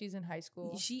acts like she's in high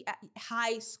school.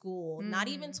 High school, not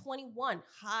even 21,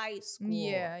 high school.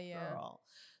 Yeah. Girl.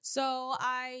 So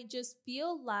I just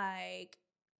feel like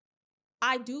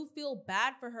I do feel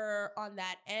bad for her on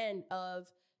that end of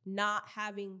not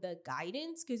having the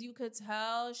guidance, because you could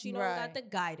tell she don't got the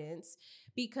guidance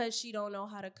because she don't know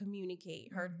how to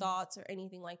communicate her thoughts or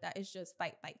anything like that. It's just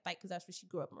fight, because that's what she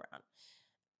grew up around.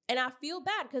 And I feel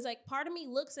bad because, like, part of me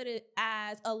looks at it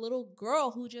as a little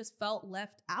girl who just felt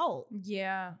left out.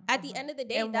 Yeah. At the end of the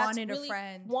day, and that's wanted really, a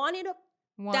friend.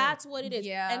 That's what it is.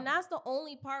 Yeah. And that's the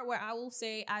only part where I will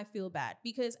say I feel bad,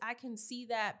 because I can see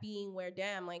that being where,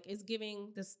 damn, like, it's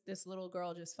giving this little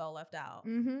girl just felt left out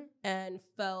and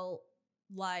felt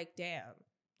like, damn,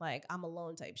 like, I'm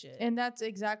alone type shit. And that's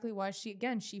exactly why she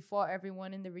fought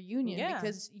everyone in the reunion,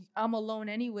 because I'm alone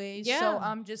anyways. So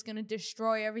I'm just going to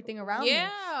destroy everything around me.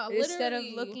 Instead of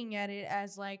looking at it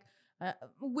as like,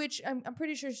 which I'm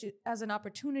pretty sure as an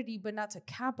opportunity, but not to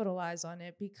capitalize on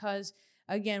it, because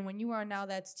again, when you are Now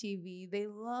That's TV, they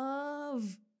love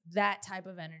that type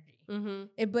of energy.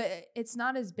 But it's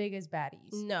not as big as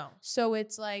Baddies. No. So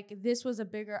it's like, this was a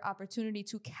bigger opportunity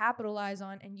to capitalize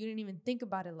on, and you didn't even think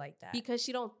about it like that. Because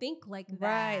she don't think like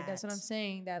that. Right. That's what I'm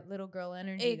saying. That little girl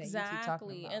energy that you keep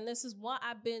talking about. And this is what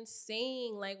I've been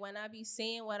saying, like, when I be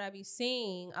saying what I be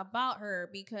saying about her,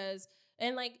 because,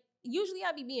 and like, usually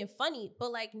I be being funny,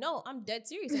 but like, no, I'm dead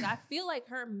serious. Like, I feel like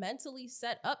her mentally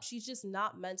set up, she's just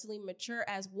not mentally mature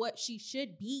as what she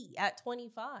should be at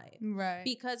 25. Right.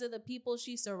 Because of the people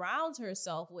she surrounds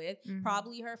herself with,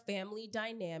 probably her family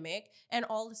dynamic, and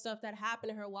all the stuff that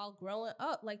happened to her while growing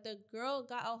up. Like, the girl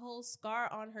got a whole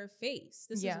scar on her face.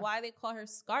 This is why they call her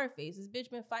Scarface. This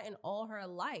bitch been fighting all her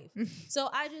life.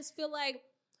 So I just feel like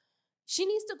she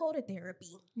needs to go to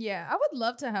therapy. Yeah, I would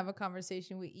love to have a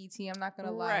conversation with E.T. I'm not going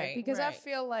to lie. Because I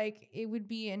feel like it would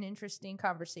be an interesting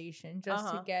conversation just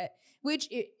to get, which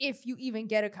if you even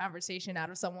get a conversation out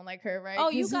of someone like her, right? Oh,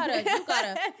 you gotta,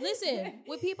 listen,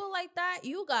 with people like that,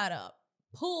 you gotta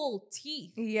pull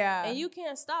teeth. Yeah. And you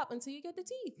can't stop until you get the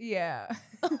teeth. Yeah.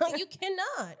 You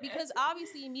cannot, because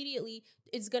obviously immediately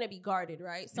it's going to be guarded,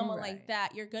 right? Someone like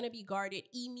that, you're going to be guarded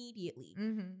immediately.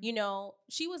 You know,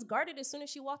 she was guarded as soon as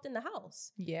she walked in the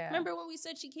house. Yeah. Remember when we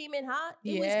said she came in hot?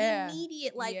 It was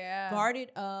immediate, like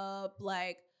guarded up,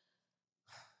 like.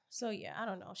 So yeah, I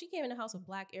don't know. She came in the house with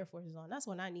black Air Forces on. That's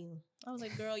when I knew. I was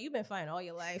like, girl, you've been fighting all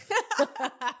your life.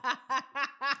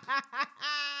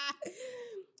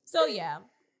 So yeah,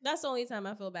 that's the only time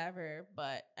I feel bad for her.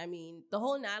 But I mean, the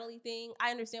whole Natalie thing,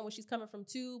 I understand where she's coming from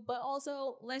too. But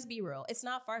also, let's be real. It's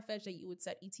not far-fetched that you would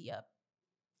set E.T. up.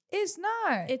 It's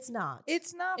not. It's not.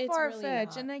 It's not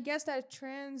far-fetched. Really, and I guess that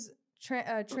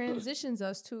transitions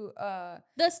us to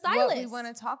the stylist. What we want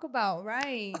to talk about,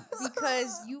 right?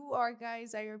 Because you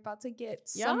guys are about to get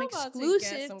some exclusive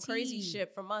to get some crazy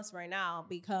shit from us right now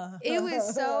because it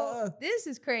was this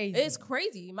is crazy. It's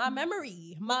crazy. My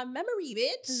memory,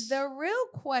 bitch. The real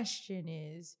question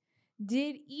is,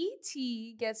 did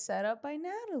E.T. get set up by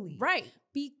Natalie? Right.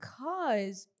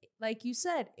 Because, like you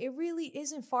said, it really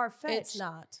isn't far-fetched. It's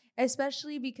not.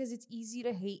 Especially because it's easy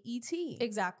to hate E.T.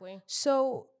 Exactly.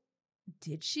 So,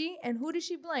 did she? And who did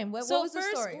she blame? What was the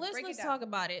story? Let's talk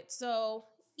about it. So,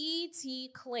 E.T.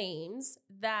 claims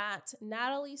that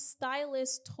Natalie's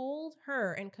stylist told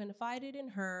her and confided in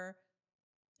her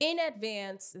in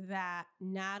advance that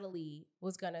Natalie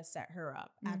was going to set her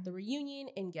up at the reunion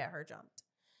and get her jumped.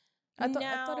 I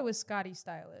thought it was Scotty's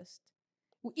stylist.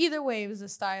 Either way, it was a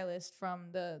stylist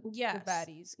from the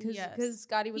Baddies. Because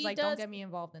Scotty was don't get me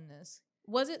involved in this.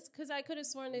 Was it? Because I could have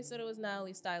sworn they said it was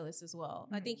Natalie's stylist as well.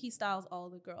 I think he styles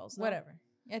all the girls. No? Whatever.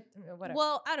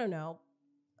 Well, I don't know.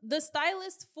 The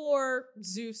stylist for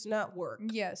Zeus Network.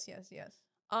 Yes.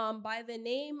 By the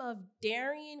name of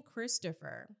Darian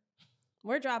Christopher.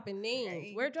 We're dropping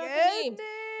names. We're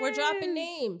dropping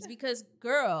names because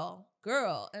girl.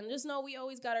 And just know we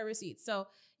always got our receipts. So,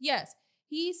 yes,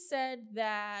 he said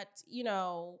that, he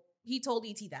told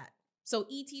E.T. that. So,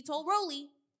 E.T. told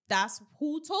Rolly. That's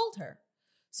who told her.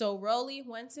 So, Rolly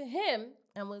went to him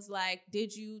and was like,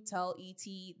 did you tell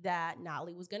E.T. that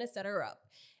Natalie was going to set her up?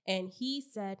 And he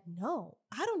said, no,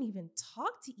 I don't even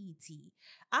talk to E.T.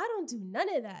 I don't do none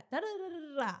of that.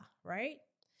 Right?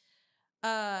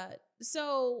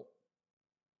 So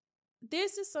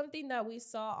this is something that we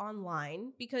saw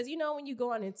online because, when you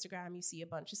go on Instagram, you see a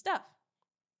bunch of stuff.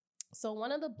 So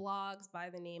one of the blogs by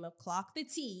the name of Clock the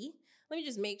Tea, let me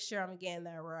just make sure I'm getting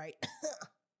that right.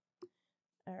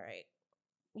 All right.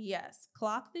 Yes.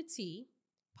 Clock the Tea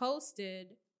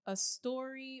posted a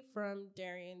story from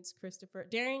Darian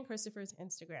Christopher's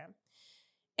Instagram.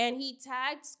 And he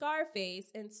tagged Scarface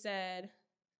and said,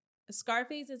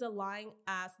 Scarface is a lying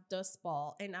ass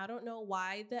dustball, and I don't know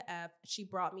why the F she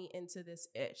brought me into this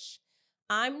ish.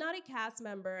 I'm not a cast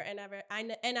member, and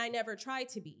I never tried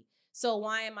to be. So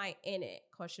why am I in it? ?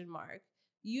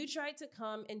 You tried to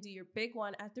come and do your big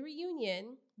one at the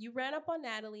reunion. You ran up on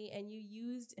Natalie, and you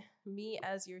used me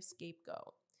as your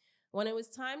scapegoat. When it was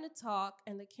time to talk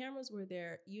and the cameras were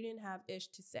there, you didn't have ish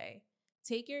to say.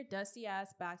 Take your dusty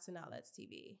ass back to Now Let's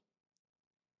TV.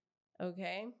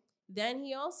 Okay. Then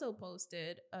he also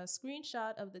posted a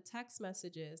screenshot of the text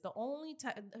messages.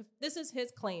 This is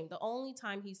his claim, the only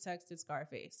time he's texted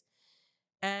Scarface.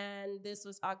 And this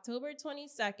was October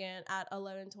 22nd at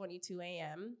 11:22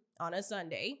 a.m. on a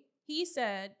Sunday. He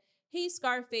said, hey,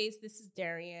 Scarface, this is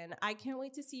Darian. I can't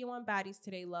wait to see you on Baddies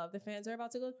today, love. The fans are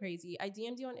about to go crazy. I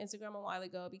DM'd you on Instagram a while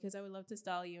ago because I would love to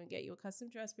style you and get you a custom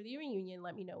dress for the reunion.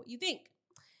 Let me know what you think.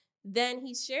 Then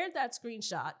he shared that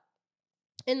screenshot.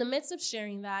 In the midst of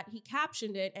sharing that, he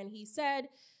captioned it and he said,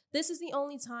 this is the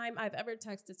only time I've ever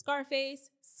texted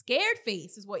Scarface. Scared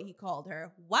face is what he called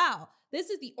her. Wow. This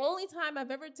is the only time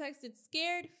I've ever texted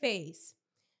scared face.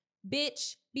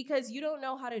 Bitch, because you don't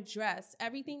know how to dress.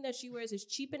 Everything that she wears is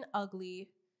cheap and ugly.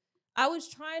 I was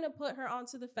trying to put her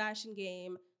onto the fashion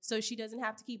game so she doesn't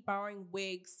have to keep borrowing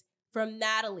wigs from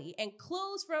Natalie and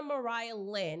clothes from Mariah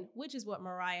Lynn, which is what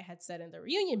Mariah had said in the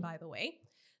reunion, by the way.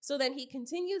 So then he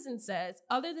continues and says,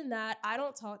 other than that, I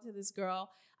don't talk to this girl.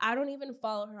 I don't even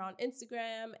follow her on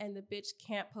Instagram, and the bitch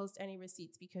can't post any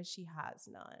receipts because she has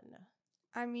none.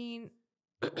 I mean,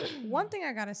 one thing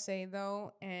I gotta say,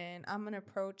 though, and I'm gonna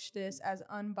approach this as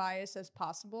unbiased as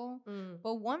possible,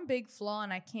 but one big flaw,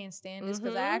 and I can't stand this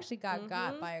because I actually got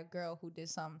by a girl who did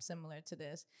something similar to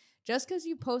this. Just because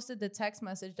you posted the text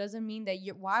message doesn't mean that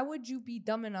why would you be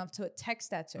dumb enough to text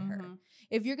that to her?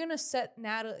 If you're gonna set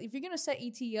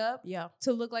ET up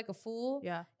to look like a fool,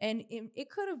 and it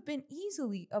could have been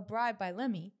easily a bribe by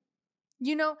Lemmy.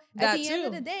 At the end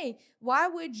of the day, why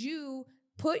would you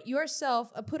put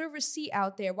a receipt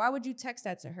out there? Why would you text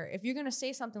that to her? If you're gonna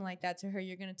say something like that to her,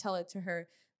 you're gonna tell it to her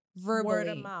verbally. Word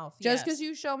of mouth. Just because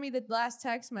you show me the last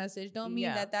text message don't mean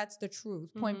that that's the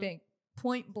truth.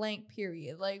 Point blank,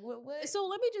 period. Like, what? So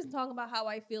let me just talk about how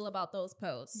I feel about those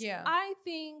posts. Yeah. I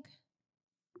think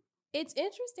it's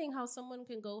interesting how someone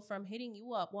can go from hitting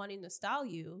you up, wanting to style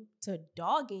you, to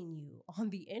dogging you on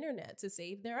the internet to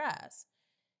save their ass.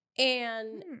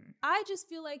 And I just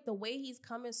feel like the way he's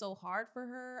coming so hard for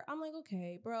her, I'm like,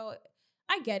 okay, bro,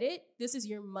 I get it. This is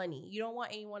your money. You don't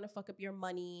want anyone to fuck up your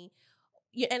money.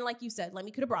 And like you said,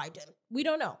 Lemmy could have bribed him. We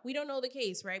don't know. We don't know the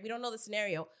case, right? We don't know the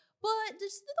scenario. But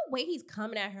just the way he's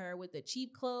coming at her with the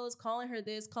cheap clothes, calling her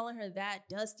this, calling her that,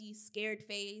 dusty, scared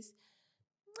face.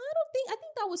 I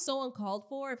think that was so uncalled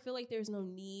for. I feel like there's no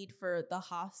need for the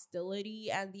hostility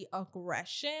and the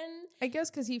aggression. I guess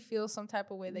because he feels some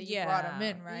type of way that you brought him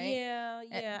in, right?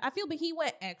 Yeah. I feel, but he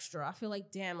went extra. I feel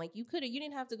like, damn, like you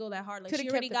didn't have to go that hard. Like Coulda she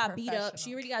already kept it got beat up.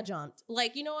 She already got jumped.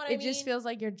 Like, you know what I mean? It just feels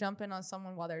like you're jumping on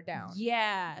someone while they're down.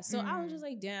 Yeah. So I was just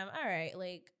like, damn, all right.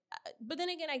 Like, but then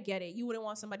again, I get it. You wouldn't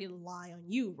want somebody to lie on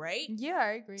you, right? Yeah,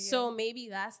 I agree. So maybe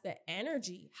that's the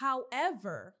energy.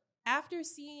 However, after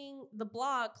seeing the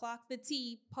blog Clock the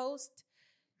Tea post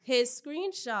his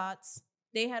screenshots,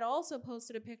 they had also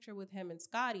posted a picture with him and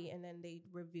Scotty, and then they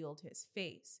revealed his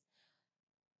face.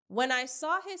 When I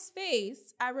saw his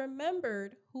face, I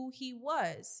remembered who he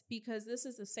was, because this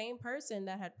is the same person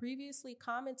that had previously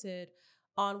commented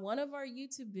on one of our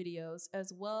YouTube videos,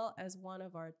 as well as one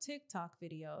of our TikTok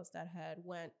videos that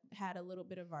had a little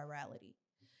bit of virality.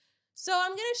 So I'm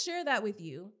going to share that with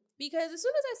you, because as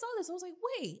soon as I saw this, I was like,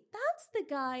 wait, that's the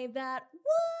guy that,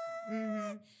 what?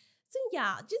 Mm-hmm. So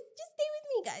yeah, just stay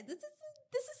with me, guys. This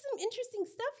is some interesting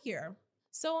stuff here.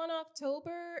 So on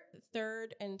October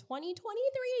 3rd in 2023,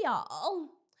 y'all,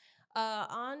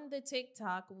 on the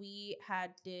TikTok, we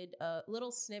did a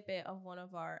little snippet of one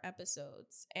of our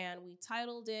episodes, and we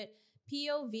titled it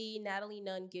POV Natalie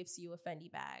Nunn Gives You a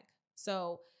Fendi Bag.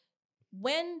 So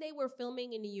when they were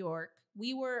filming in New York,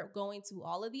 we were going to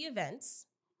all of the events.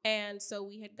 And so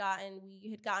we had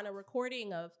gotten a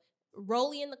recording of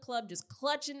Rolly in the club just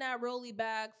clutching that Rolly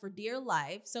bag for dear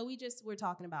life. So we're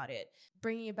talking about it.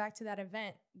 Bringing it back to that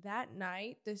event, that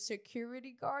night, the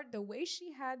security guard, the way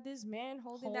she had this man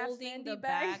holding that Fendi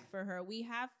bag for her. We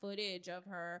have footage of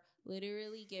her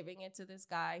literally giving it to this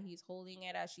guy. He's holding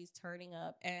it as she's turning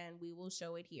up, and we will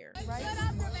show it here. Right? Shut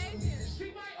up, she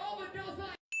might overdose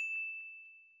on.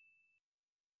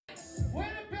 Where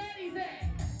the baddies at?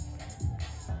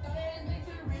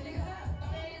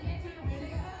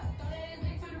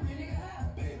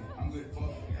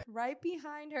 Right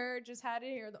behind her, just had it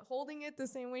here, holding it the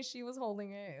same way she was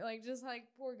holding it. Like, just like,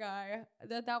 poor guy.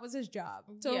 That was his job,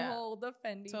 to hold the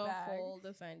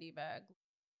Fendi bag.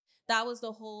 That was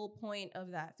the whole point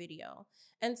of that video.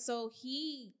 And so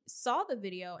he saw the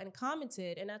video and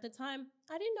commented. And at the time,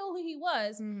 I didn't know who he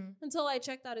was until I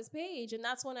checked out his page. And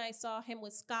that's when I saw him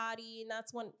with Scotty. And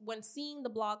that's when seeing the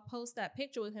blog post that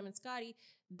picture with him and Scotty,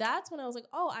 that's when I was like,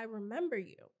 oh, I remember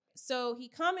you. So he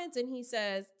comments and he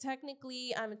says,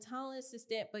 technically, I'm a talent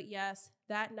assistant, but yes,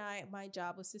 that night my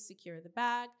job was to secure the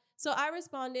bag. So I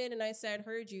responded and I said,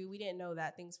 heard you. We didn't know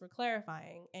that. Thanks for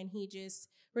clarifying. And he just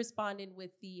responded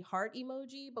with the heart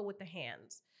emoji, but with the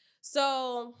hands.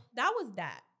 So that was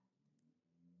that.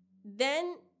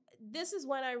 Then this is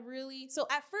when so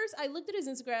at first I looked at his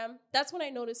Instagram. That's when I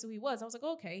noticed who he was. I was like,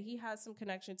 okay, he has some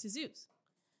connection to Zeus.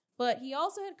 But he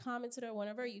also had commented on one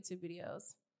of our YouTube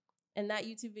videos. And that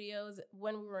YouTube video is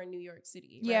when we were in New York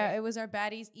City. Right? Yeah, it was our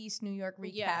Baddies East New York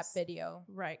recap video.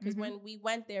 Right, because when we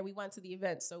went there, we went to the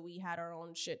event, so we had our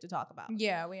own shit to talk about.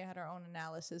 Yeah, we had our own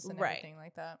analysis and everything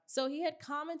like that. So he had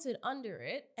commented under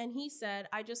it, and he said,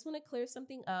 I just want to clear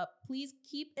something up. Please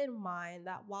keep in mind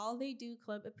that while they do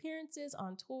club appearances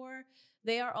on tour,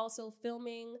 they are also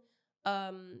filming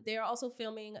a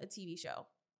TV show.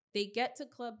 They get to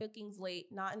club bookings late,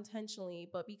 not intentionally,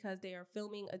 but because they are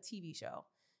filming a TV show.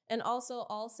 And also,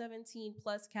 all 17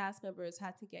 plus cast members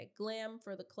had to get glam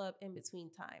for the club in between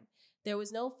time. There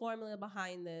was no formula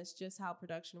behind this, just how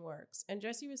production works. And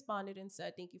Jesse responded and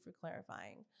said, thank you for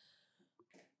clarifying.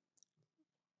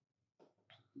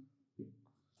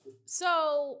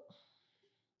 So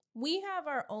we have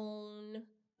our own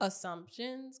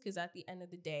assumptions, because at the end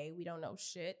of the day, we don't know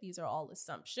shit. These are all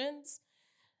assumptions.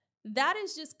 That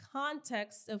is just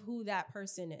context of who that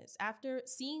person is. After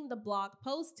seeing the blog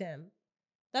post him,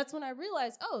 that's when I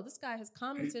realized, oh, this guy has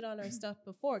commented on our stuff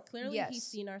before. Clearly, he's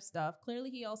seen our stuff. Clearly,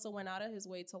 he also went out of his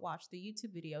way to watch the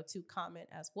YouTube video to comment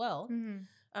as well.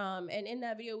 And in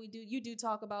that video, you do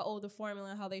talk about, the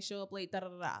formula, how they show up late,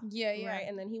 da-da-da-da. Yeah. Right?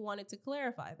 And then he wanted to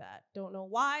clarify that. Don't know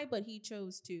why, but he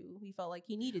chose to. He felt like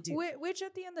he needed to. Which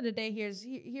at the end of the day,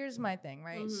 here's my thing,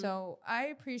 right? So I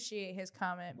appreciate his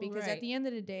comment, because at the end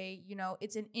of the day,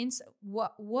 it's an insight.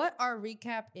 What our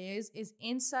recap is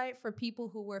insight for people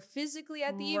who were physically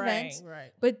at the event,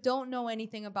 but don't know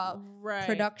anything about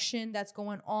production that's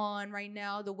going on right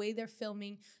now, the way they're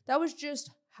filming. That was just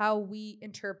how we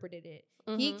interpreted it.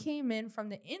 He came in from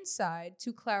the inside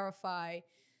to clarify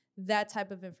that type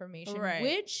of information,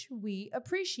 which we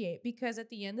appreciate, because at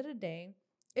the end of the day,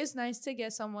 it's nice to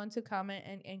get someone to comment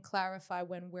and clarify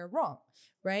when we're wrong,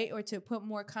 right? Or to put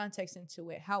more context into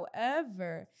it.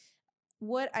 However,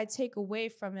 what I take away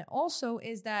from it also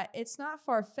is that it's not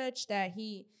far-fetched that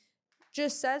he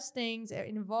just says things, it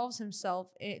involves himself.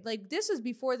 Like, this was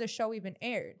before the show even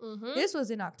aired. Mm-hmm. This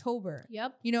was in October.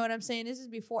 Yep. You know what I'm saying? This is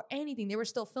before anything. They were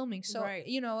still filming. So, Right.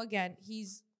 you know, again,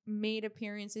 he's made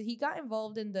appearances. He got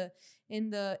involved in the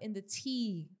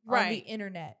tea on the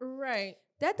internet. Right.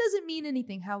 That doesn't mean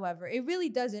anything, however. It really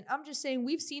doesn't. I'm just saying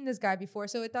we've seen this guy before,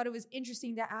 so I thought it was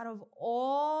interesting that out of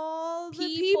all the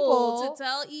people to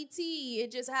tell ET,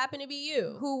 it just happened to be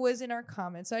you. who was in our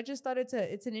comments. So I just thought it's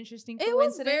an interesting It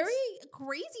coincidence. was very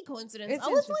crazy coincidence. It's I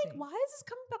was like, interesting. why is this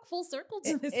coming back full circle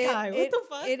to this It- guy? What the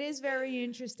fuck? It is very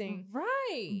interesting.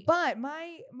 Right. But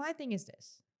my thing is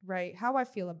this, right? How I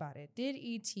feel about it. Did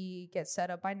ET get set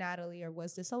up by Natalie, or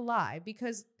was this a lie?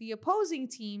 Because the opposing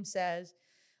team says,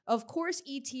 of course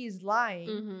ET is lying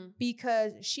Mm-hmm.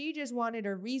 because she just wanted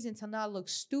a reason to not look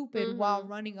stupid while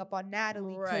running up on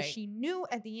Natalie, because Right. she knew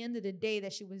at the end of the day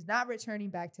that she was not returning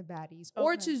back to Baddies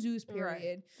or Okay. to Zeus,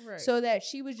 period. Right. So that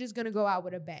she was just going to go out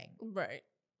with a bang. Right.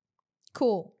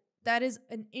 Cool. That is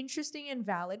an interesting and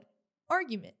valid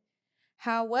argument.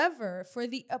 However, for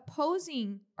the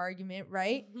opposing argument,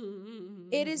 right,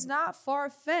 it is not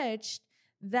far-fetched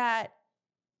that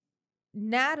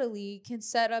Natalie can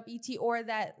set up ET, or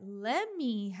that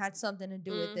Lemmy had something to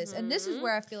do with this. And this is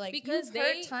where I feel like, Because you've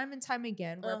heard they- time and time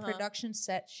again where Uh-huh. production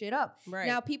set shit up. Right.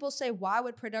 Now, people say, why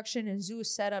would production and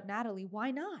Zeus set up Natalie?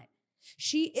 Why not?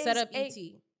 She is set up a-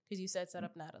 ET because you said set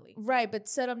up Natalie. Right, but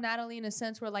set up Natalie in a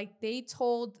sense where, like, they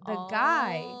told the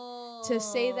guy to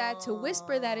say that, to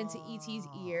whisper that into ET's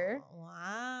ear.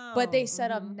 Wow. But they set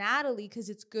up Natalie because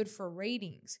it's good for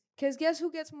ratings. Because guess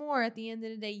who gets more at the end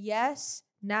of the day? Yes,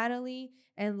 Natalie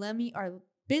and Lemmy are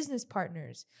business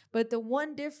partners. But the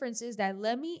one difference is that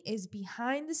Lemmy is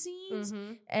behind the scenes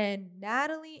and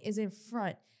Natalie is in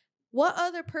front. What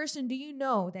other person do you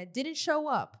know that didn't show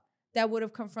up that would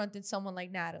have confronted someone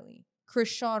like Natalie?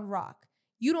 Krishan Rock.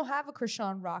 You don't have a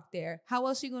Krishan Rock there. How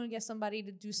else are you going to get somebody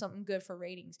to do something good for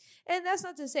ratings? And that's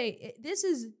not to say, this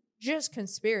is just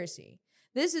conspiracy.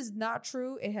 This is not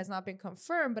true. It has not been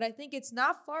confirmed, but I think it's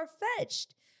not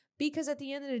far-fetched because at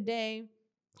the end of the day,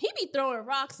 he be throwing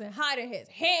rocks and hiding his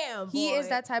hand. he boy. is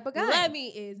that type of guy. Lemmy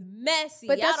is messy.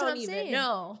 But that's I what don't I'm even saying.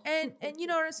 know. And you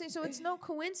know what I'm saying? So it's no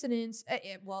coincidence.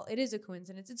 Well, it is a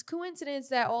coincidence. It's coincidence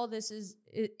that all this is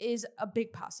a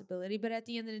big possibility. But at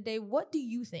the end of the day, what do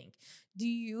you think? Do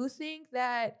you think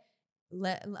that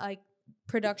like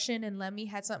production and Lemmy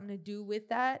had something to do with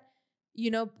that? You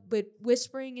know, but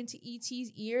whispering into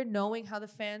ET's ear, knowing how the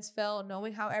fans felt,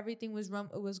 knowing how everything was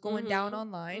going down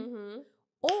online.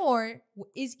 Or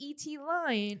is ET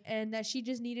lying and that she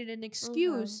just needed an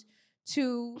excuse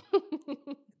to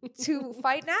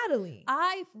fight Natalie?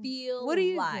 I feel What do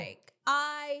you like think?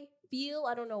 I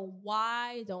don't know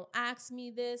why. Don't ask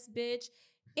me this, bitch.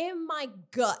 In my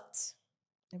gut,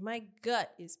 and my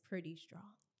gut is pretty strong,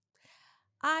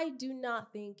 I do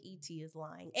not think ET is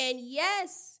lying. And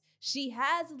yes, she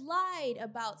has lied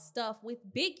about stuff with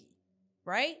Biggie,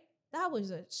 right? That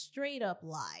was a straight up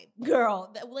lie,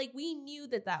 girl. Like, we knew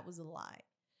that was a lie.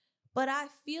 But I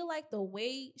feel like the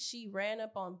way she ran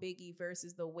up on Biggie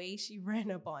versus the way she ran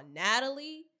up on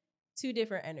Natalie, two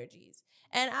different energies.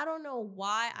 And I don't know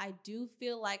why, I do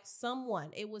feel like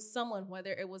it was someone,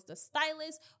 whether it was the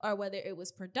stylist or whether it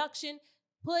was production,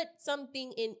 put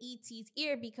something in ET's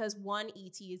ear because one,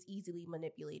 ET is easily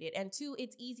manipulated, and two,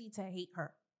 it's easy to hate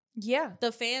her. Yeah.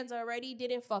 The fans already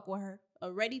didn't fuck with her,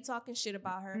 already talking shit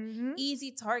about her.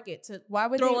 Easy target to Why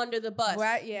would throw they, under the bus.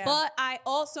 Why, yeah. But I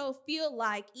also feel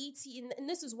like ET, and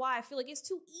this is why I feel like it's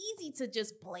too easy to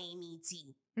just blame ET.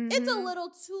 It's a little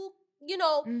too,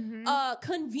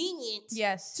 convenient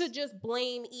yes. to just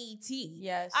blame ET.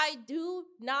 Yes. I do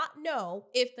not know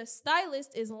if the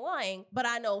stylist is lying, but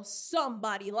I know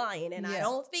somebody lying, and I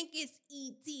don't think it's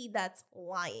ET that's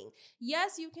lying.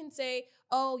 Yes, you can say,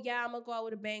 oh yeah, I'm gonna go out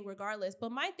with a bang regardless.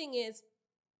 But my thing is,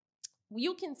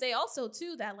 you can say also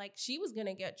too that like she was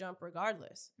gonna get jumped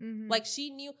regardless. Like she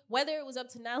knew whether it was up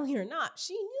to Natalie or not,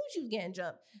 she knew she was getting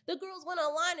jumped. The girls went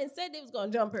online and said they was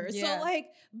gonna jump her. Yeah. So like,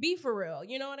 be for real.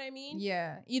 You know what I mean?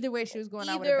 Yeah. Either way, she was going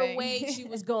out with a Either bang. way, she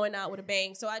was going out with a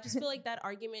bang. So I just feel like that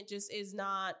argument just is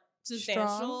not substantial.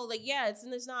 Strong? Like, yeah, it's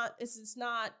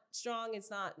not strong.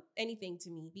 It's not anything to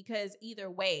me because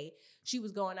either way, she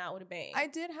was going out with a bang. I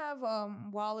did have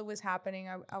while it was happening,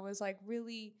 I was like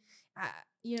really,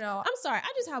 I'm sorry.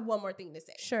 I just have one more thing to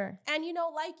say. sure. And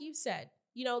like you said,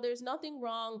 there's nothing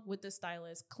wrong with the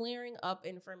stylist clearing up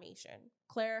information,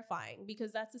 clarifying,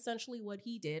 because that's essentially what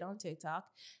he did on TikTok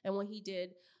and what he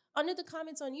did under the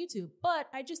comments on YouTube. But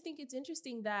I just think it's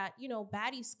interesting that,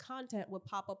 Baddies content would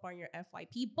pop up on your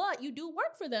FYP, but you do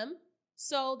work for them.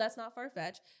 So that's not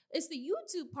far-fetched. It's the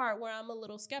YouTube part where I'm a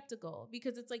little skeptical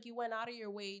because it's like you went out of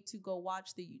your way to go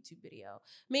watch the YouTube video.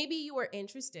 Maybe you were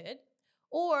interested,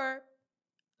 or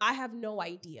I have no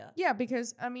idea. Yeah,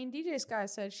 because I mean, DJ Sky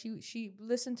said she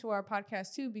listened to our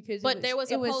podcast too because there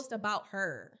was a post about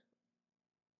her.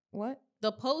 What?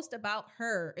 The post about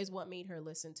her is what made her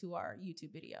listen to our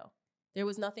YouTube video. There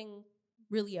was nothing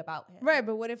really about him. Right,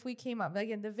 but what if we came up, like,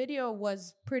 and the video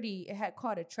was pretty, it had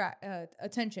caught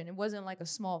attention. It wasn't like a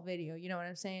small video, you know what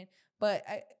I'm saying? But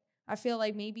I feel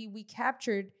like maybe we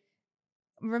captured,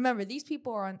 remember, these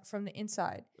people are from the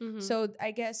inside. Mm-hmm. So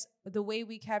I guess the way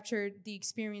we captured the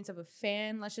experience of a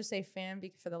fan, let's just say fan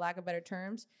for the lack of better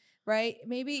terms, right?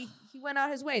 Maybe he went out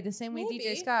his way the same way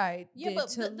DJ Sky did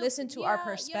to listen to our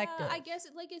perspective. Yeah, I guess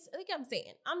it's like I'm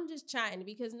saying, I'm just chatting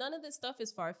because none of this stuff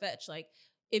is far-fetched. Like,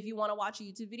 if you want to watch a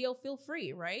YouTube video, feel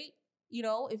free, right? You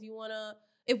know,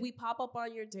 if we pop up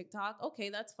on your TikTok, okay,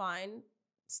 that's fine.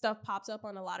 Stuff pops up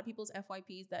on a lot of people's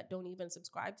FYPs that don't even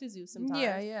subscribe to Zeus sometimes.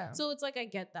 Yeah. So it's like, I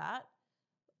get that.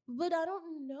 But I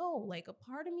don't know. Like, a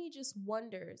part of me just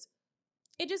wonders.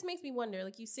 It just makes me wonder.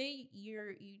 Like, you say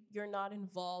you're not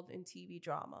involved in TV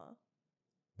drama.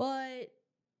 But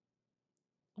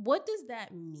what does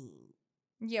that mean?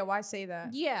 Yeah, why say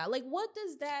that? Yeah, like, what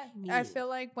does that mean? I feel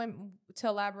like to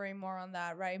elaborate more on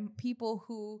that, right? People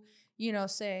who, you know,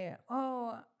 say,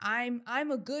 "Oh, I'm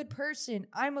a good person.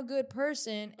 I'm a good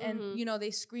person." And, you know,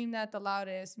 they scream that the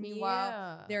loudest.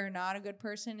 Meanwhile, they're not a good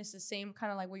person. It's the same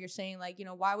kind of like what you're saying. Like, you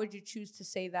know, why would you choose to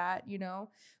say that, you know?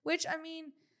 Which, I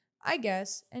mean, I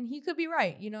guess. And he could be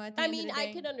right, you know, at the end of the day.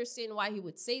 I could understand why he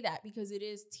would say that because it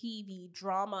is TV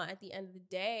drama at the end of the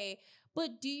day.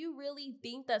 But do you really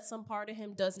think that some part of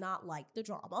him does not like the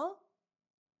drama?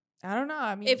 I don't know.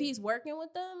 I mean, if he's working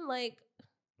with them, like,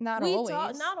 not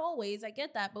always. Not always. I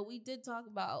get that, but we did talk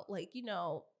about, like, you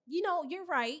know, you're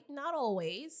right. Not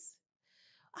always.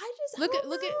 Look at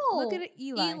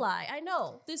Eli. Eli, I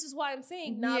know. This is why I'm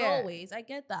saying not always. I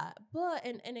get that, but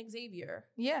and Xavier,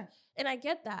 and I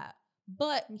get that,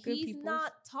 but he's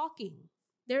not talking.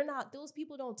 They're not. Those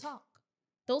people don't talk.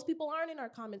 Those people aren't in our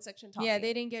comment section talking. Yeah,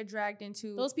 they didn't get dragged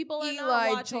into. Those people are Eli not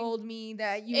watching. Told me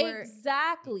that you were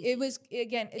exactly. It was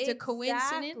again. It's a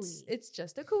coincidence. It's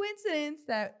just a coincidence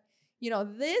that, you know,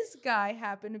 this guy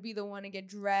happened to be the one to get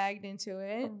dragged into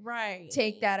it. Right.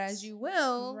 Take that as you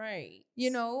will. Right. You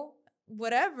know,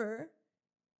 whatever.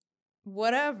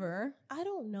 I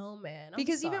don't know, man.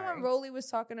 Because even when Rolly was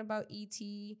talking about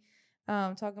E.T.,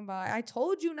 talking about, I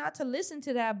told you not to listen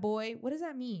to that boy. What does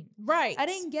that mean? Right. I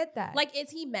didn't get that. Like,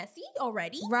 is he messy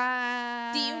already?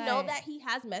 Right. Do you know that he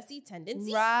has messy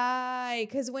tendencies? Right.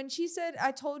 Because when she said,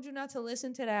 I told you not to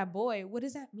listen to that boy, what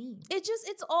does that mean?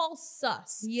 It's all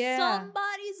sus. Yeah.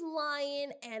 Somebody's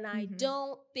lying, and I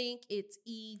don't think it's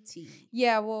E.T.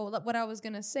 Yeah, well, what I was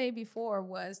going to say before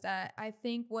was that I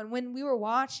think when we were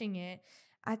watching it,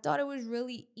 I thought it was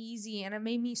really easy, and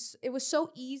it was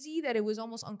so easy that it was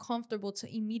almost uncomfortable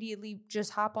to immediately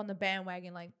just hop on the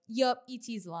bandwagon like, yup,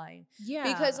 E.T.'s lying. Yeah.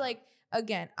 Because, like,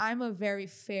 again, I'm a very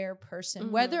fair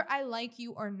person, whether I like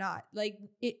you or not. Like,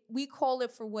 we call it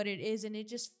for what it is, and it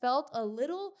just felt a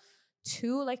little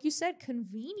too, like you said,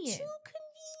 convenient. Too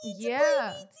convenient yeah. to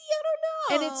play E.T., I don't know.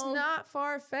 And it's not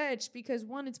far-fetched because,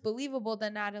 one, it's believable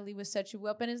that Natalie would set you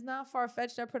up, and it's not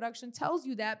far-fetched that production tells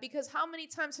you that because how many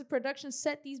times has production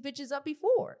set these bitches up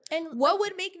before? And what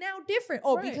would make now different?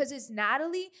 Oh, because it's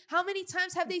Natalie? How many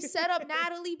times have they set up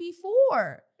Natalie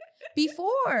before? It's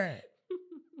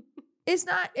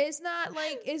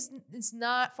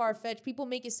not far-fetched. People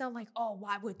make it sound like, oh,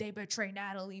 why would they betray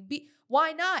Natalie?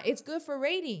 Why not? It's good for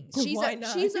ratings. She's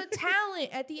a talent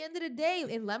at the end of the day.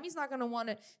 And Lemmy's not going to want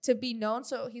to be known.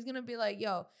 So he's going to be like,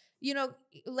 yo, you know,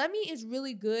 Lemmy is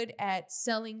really good at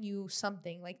selling you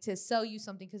something, like to sell you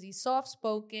something because he's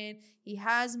soft-spoken. He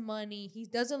has money. He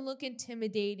doesn't look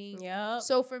intimidating. Yeah.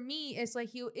 So for me, it's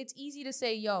like it's easy to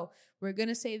say, yo, we're going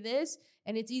to say this.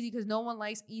 And it's easy because no one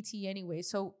likes E.T. anyway.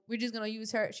 So we're just going to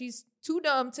use her. She's too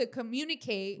dumb to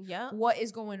communicate what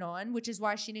is going on, which is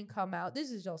why she didn't come out. This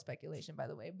is all speculation, by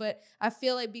the way. But I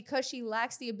feel like because she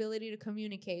lacks the ability to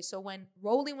communicate. So when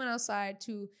Rolly went outside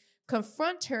to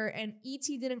confront her and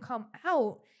E.T. didn't come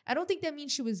out, I don't think that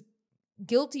means she was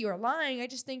guilty or lying. I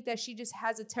just think that she just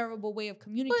has a terrible way of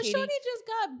communicating. But Shorty just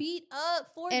got beat up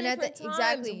 4 different times.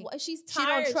 Exactly. She's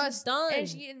tired. She don't trust. She's done.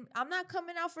 And I'm not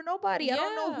coming out for nobody. Yeah. I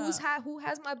don't know who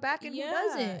has my back and who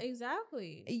doesn't.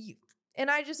 Exactly. And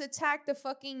I just attacked the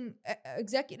fucking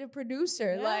executive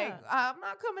producer. Yeah. Like, I'm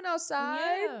not coming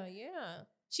outside. Yeah.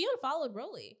 She unfollowed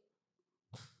Rolly.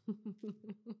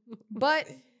 But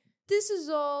this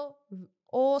is all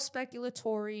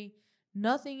speculatory.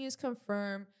 Nothing is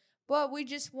confirmed. but we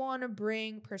just want to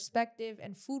bring perspective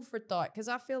and food for thought, because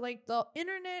I feel like the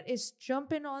internet is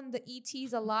jumping on the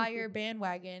ET's a liar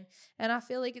bandwagon, and I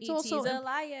feel like it's E.T.'s also a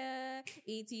liar.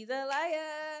 E.T.'s a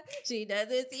liar. She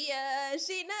doesn't see us.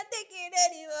 She not thinking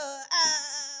anymore.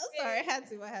 Sorry,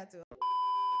 I had to.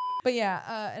 But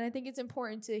yeah, and I think it's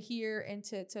important to hear and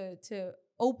to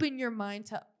open your mind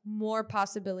to more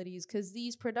possibilities, because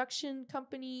these production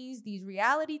companies, these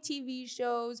reality TV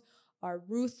shows are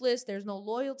ruthless. There's no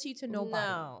loyalty to nobody.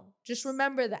 No. Just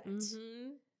remember that.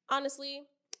 Honestly,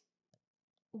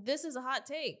 this is a hot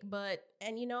take,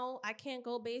 and I can't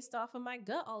go based off of my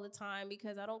gut all the time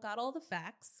because I don't got all the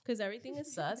facts, because everything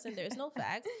is sus and there's no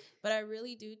facts. But I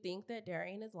really do think that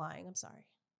Darian is lying. I'm sorry.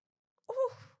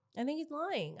 I think he's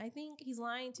lying. I think he's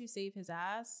lying to save his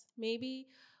ass, maybe.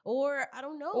 Or I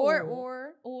don't know.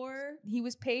 Or he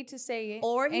was paid to say it.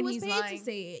 Or he was paid to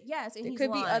say it. Yes, and there he's could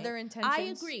lying. be other intentions. I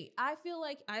agree. I feel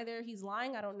like either he's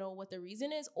lying, I don't know what the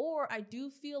reason is, or I do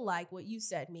feel like what you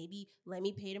said, maybe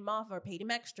Lemmy paid him off or paid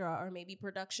him extra, or maybe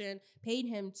production paid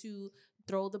him to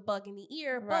throw the bug in the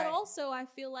ear. Right. But also I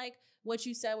feel like what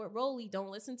you said with Rolly,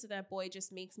 don't listen to that boy,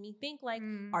 just makes me think like,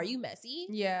 are you messy?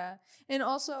 Yeah. And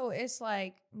also it's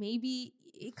like, maybe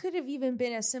it could have even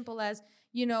been as simple as,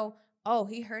 oh,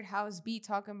 he heard House B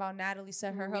talking about Natalie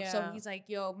set her up. So he's like,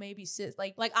 yo, maybe sis,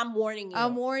 like I'm warning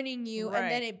you. Right.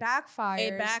 And then it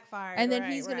backfires. And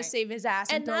then he's going to save his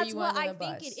ass and throw you under the bus. And that's what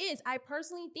I think it is. I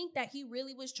personally think that he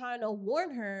really was trying to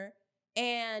warn her.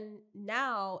 And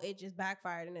now it just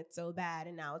backfired and it's so bad.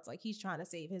 And now it's like he's trying to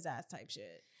save his ass type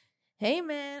shit. Hey,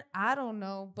 man, I don't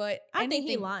know. But I think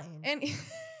he lying. And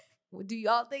do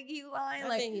y'all think he lying?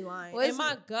 I think he lying. And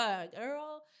my gut,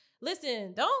 girl.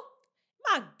 Listen,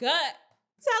 my gut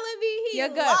telling me he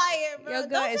lying, bro. Your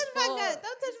gut is full. Don't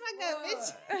touch my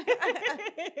gut,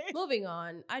 bitch. Moving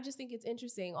on. I just think it's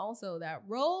interesting also that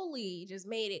Rolly just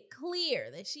made it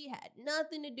clear that she had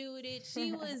nothing to do with it.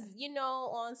 She was,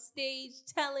 on stage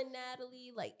telling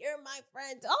Natalie, like, you're my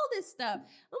friend, all this stuff. I'm like,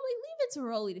 leave it to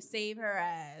Rolly to save her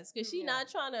ass. Because she's not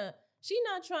trying to,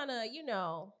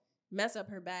 mess up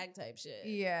her bag type shit.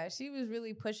 Yeah, she was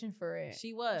really pushing for it.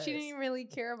 She was. She didn't really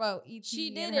care about E.T.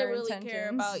 She didn't really care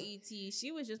about E.T.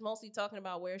 She was just mostly talking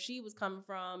about where she was coming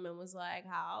from and was like,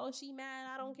 how is she mad?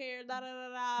 I don't care, da da da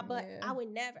da. But I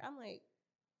would never. I'm like,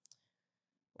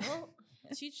 well,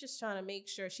 she's just trying to make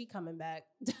sure she coming back.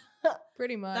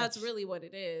 Pretty much. That's really what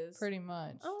it is. Pretty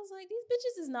much. I was like, these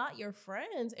bitches is not your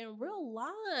friends in real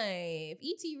life.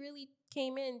 E.T. really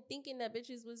came in thinking that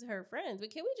bitches was her friends.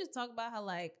 But can we just talk about how,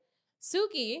 like,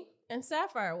 Suki and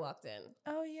Sapphire walked in.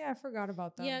 Oh, yeah. I forgot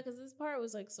about that. Yeah, because this part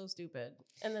was, like, so stupid.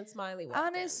 And then Smiley walked in.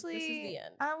 Honestly, this is the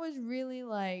end. I was really,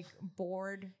 like,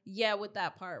 bored. Yeah, with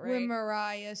that part, right? With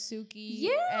Mariah, Suki,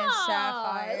 and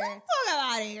Sapphire. Let's talk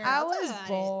about it. I was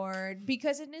bored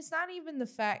because it's not even the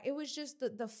fact. It was just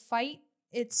the fight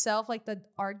itself, like the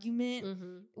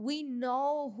argument. We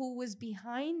know who was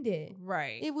behind it.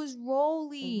 Right. It was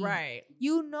Rolly. Right.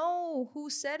 You know who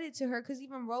said it to her, because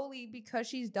even Rolly, because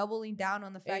she's doubling down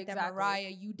on the fact that Mariah,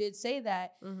 you did say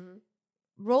that.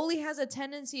 Rolly has a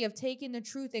tendency of taking the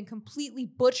truth and completely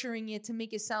butchering it to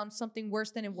make it sound something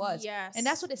worse than it was. Yes. And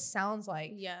that's what it sounds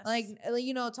like. Yes. Like,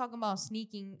 talking about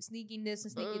sneaking this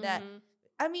and sneaking that.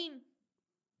 I mean,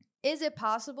 is it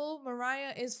possible?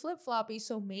 Mariah is flip-floppy,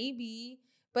 so maybe.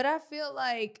 But I feel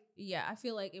like... Yeah, I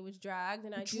feel like it was dragged.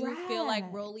 And I do feel like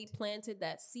Rolly planted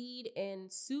that seed in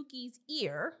Suki's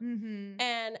ear.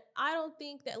 And I don't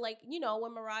think that, like,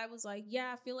 when Mariah was like,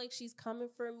 yeah, I feel like she's coming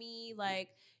for me. Like,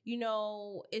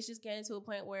 it's just getting to a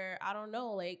point where, I don't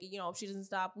know, like, if she doesn't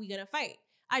stop, we gonna fight.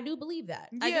 I do believe that.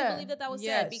 Yeah. I do believe that was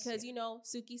said because,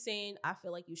 Suki saying, I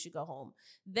feel like you should go home.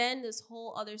 Then this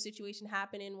whole other situation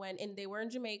happening and they were in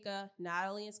Jamaica.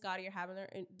 Natalie and Scotty are having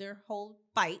their whole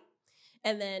fight.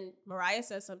 And then Mariah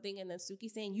says something and then Suki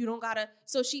saying, you don't gotta.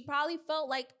 So she probably felt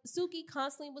like Suki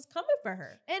constantly was coming for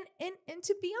her. And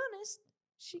to be honest,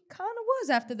 she kind of was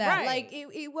after that. Right. Like,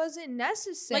 it wasn't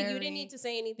necessary. Like, you didn't need to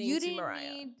say anything to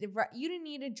Mariah. You didn't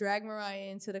need to drag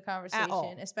Mariah into the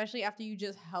conversation, especially after you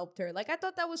just helped her. Like, I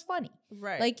thought that was funny.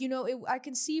 Right. Like, I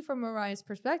can see from Mariah's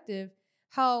perspective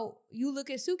how you look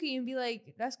at Suki and be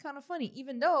like, that's kind of funny,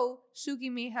 even though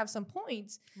Suki may have some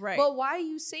points. Right. But why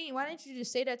didn't you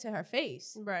just say that to her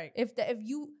face? Right. If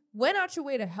you went out your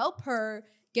way to help her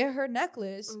get her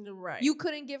necklace, right, you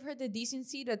couldn't give her the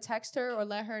decency to text her or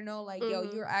let her know, like, yo,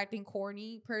 you're acting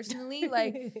corny personally.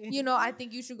 Like, I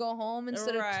think you should go home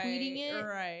instead of tweeting it.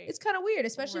 Right. It's kind of weird,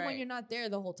 especially when you're not there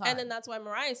the whole time. And then that's why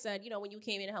Mariah said, when you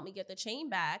came in to help me get the chain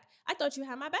back, I thought you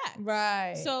had my back.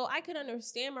 Right. So I could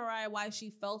understand Mariah why she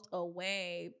felt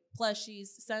away. Plus,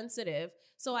 she's sensitive.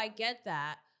 So I get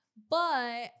that.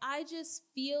 But I just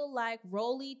feel like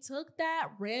Rolly took that,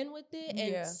 ran with it,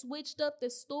 and switched up the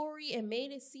story and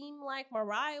made it seem like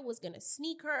Mariah was going to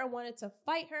sneak her and wanted to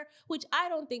fight her, which I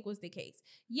don't think was the case.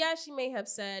 Yeah, she may have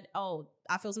said, oh,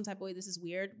 I feel some type of way. This is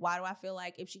weird. Why do I feel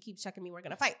like if she keeps checking me, we're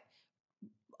going to fight?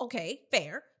 Okay,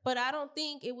 fair. But I don't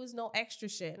think it was no extra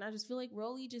shit. And I just feel like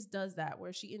Rolly just does that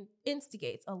where she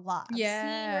instigates a lot. I've seen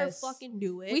her fucking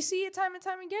do it. We see it time and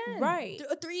time again. Right.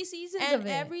 3 seasons and of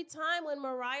it. every time when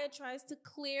Mariah tries to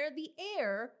clear the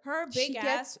air, her big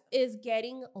ass is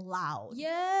getting loud.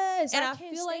 Yes. And I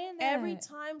feel like every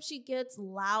time she gets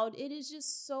loud, it is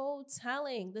just so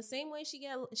telling. The same way she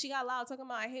got loud talking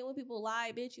about, I hate when people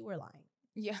lie, bitch, you were lying.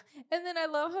 Yeah. And then I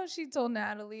love how she told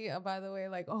Natalie, by the way,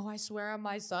 like, oh, I swear on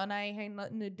my son, I ain't had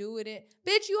nothing to do with it.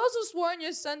 Bitch, you also swore on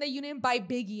your son that you didn't bite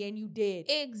Biggie and you did.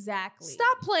 Exactly.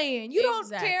 Stop playing. You don't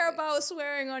care about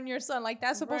swearing on your son. Like,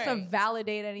 that's supposed to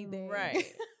validate anything. Right.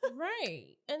 Right.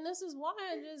 And this is why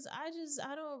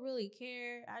I don't really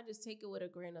care. I just take it with a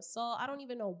grain of salt. I don't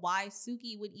even know why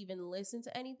Suki would even listen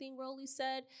to anything Rolly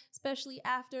said, especially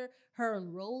after her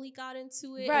and Rolly got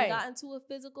into it and got into a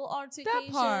physical altercation.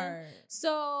 That part.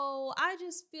 So I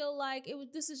just feel like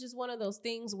this is just one of those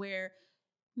things where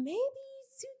maybe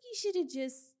Suki should have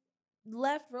just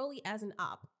left Rolly as an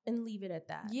op and leave it at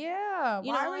that. Yeah.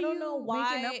 I don't know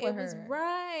why making up with it was her?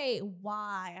 right.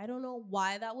 Why? I don't know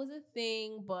why that was a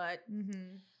thing, but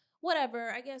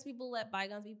whatever. I guess people let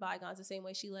bygones be bygones the same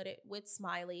way she let it with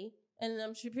Smiley. And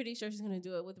I'm pretty sure she's going to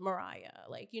do it with Mariah.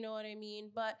 Like, you know what I mean?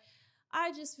 But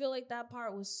I just feel like that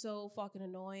part was so fucking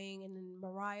annoying. And then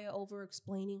Mariah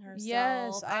over-explaining herself.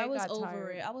 Yes, I was over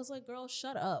tired. it. I was like, girl,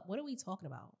 shut up. What are we talking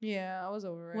about? Yeah, I was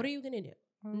over it. What are you going to do?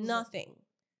 Nothing.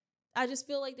 I just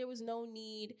feel like there was no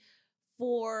need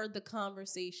for the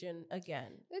conversation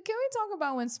again. Can we talk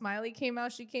about when Smiley came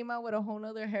out? She came out with a whole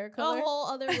nother hair color. A whole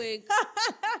other wig.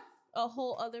 A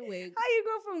whole other wig. How you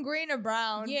go from green to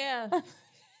brown? Yeah. Yo,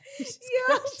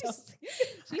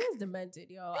 she was demented,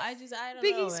 yo. I don't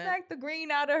Biggie know, smacked the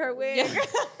green out of her wig.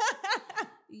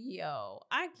 Yo,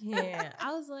 I can't.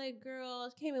 I was like, girl,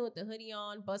 she came in with the hoodie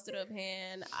on, busted up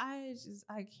hand. I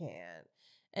can't.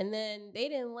 And then they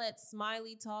didn't let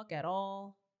Smiley talk at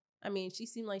all. I mean, she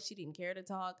seemed like she didn't care to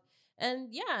talk. And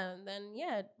then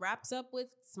it wraps up with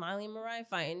Smiley and Mariah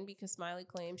fighting because Smiley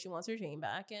claims she wants her chain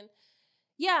back. And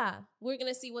yeah, we're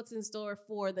going to see what's in store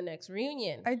for the next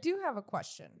reunion. I do have a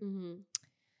question. Mm-hmm.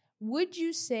 Would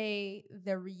you say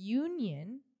the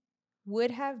reunion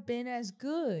would have been as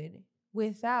good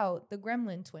without the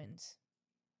Gremlin twins?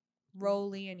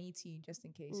 Rolly and E.T., just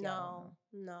in case. No.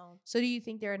 So do you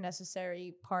think they're a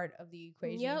necessary part of the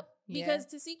equation? Yep. Because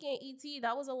Tasiki and E.T.,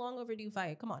 that was a long overdue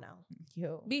fight. Come on now.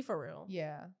 Yo. Be for real.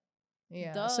 Yeah.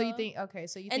 Duh. So you think,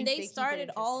 and they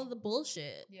started all of the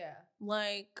bullshit. Yeah.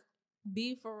 Like,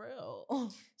 be for real.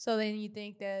 So then you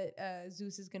think that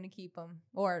Zeus is going to keep him,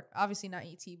 or obviously not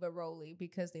E.T., but Rolly,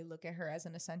 because they look at her as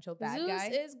an essential bad guy?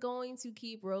 Zeus is going to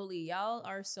keep Rolly. Y'all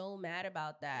are so mad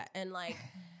about that. And like,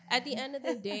 at the end of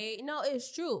the day, no,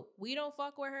 it's true. We don't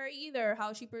fuck with her either,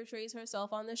 how she portrays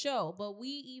herself on the show. But we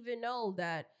even know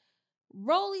that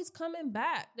Rolly's coming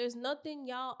back. There's nothing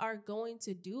y'all are going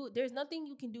to do. There's nothing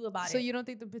you can do about it. So you don't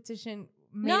think the petition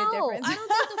made a difference? I don't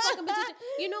think the fucking petition.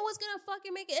 You know what's going to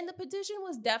fucking make it? And the petition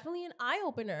was definitely an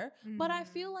eye-opener. Mm-hmm. But I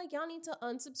feel like y'all need to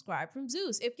unsubscribe from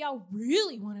Zeus. If y'all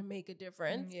really want to make a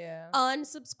difference,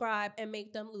 unsubscribe and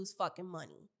make them lose fucking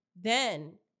money.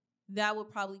 Then that would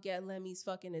probably get Lemmy's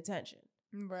fucking attention.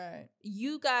 Right.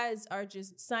 You guys are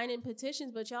just signing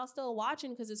petitions, but y'all still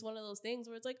watching because it's one of those things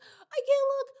where it's like, I can't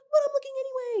look, but I'm looking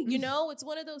anyway. You know, it's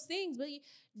one of those things. But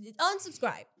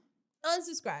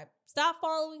unsubscribe. Stop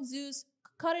following Zeus.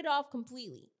 Cut it off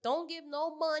completely. Don't give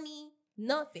no money.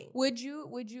 Nothing. Would you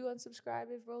unsubscribe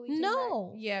if Rolly came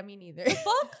No. back? Yeah, me neither. The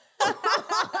fuck?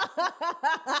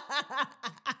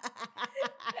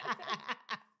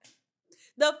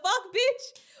 The fuck,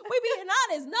 bitch? We being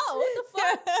honest. No, what the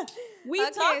fuck? We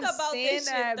talk about this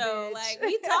shit, though. Bitch. Like,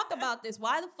 we talk about this.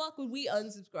 Why the fuck would we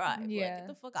unsubscribe? Yeah. Like, get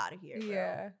the fuck out of here, bro.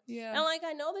 Yeah. And, like,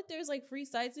 I know that there's, like, free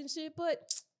sites and shit, but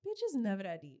bitch is never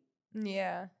that deep.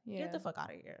 Yeah. Get the fuck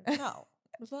out of here. No.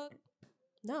 The fuck?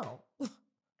 No.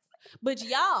 But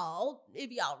y'all,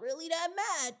 if y'all really that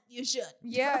mad, you should.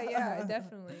 Yeah,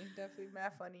 definitely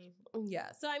mad funny. Yeah,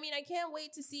 so I mean, I can't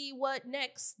wait to see what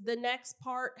the next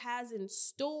part has in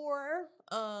store.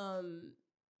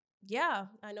 Yeah,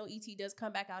 I know E.T. does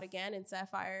come back out again, and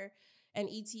Sapphire and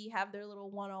E.T. have their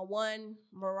little one-on-one.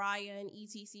 Mariah and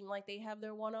E.T. seem like they have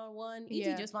their one-on-one.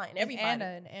 E.T. just fighting everybody.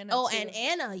 And Anna too. And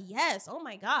Anna, yes. Oh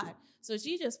my God. So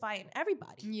she just fighting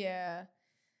everybody. Yeah.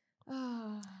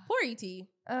 Poor E.T.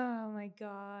 Oh my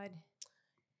God.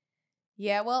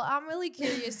 Yeah, well, I'm really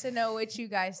curious to know what you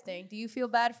guys think. Do you feel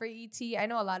bad for ET? I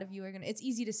know a lot of you are it's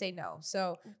easy to say no.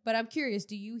 So, but I'm curious,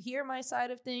 do you hear my side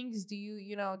of things? Do you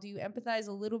empathize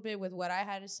a little bit with what I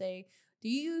had to say? Do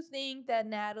you think that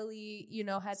Natalie,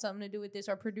 had something to do with this,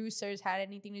 or producers had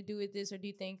anything to do with this? Or do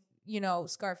you think,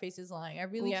 Scarface is lying?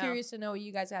 I'm really curious to know what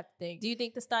you guys have to think. Do you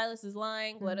think the stylist is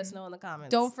lying? Let us know in the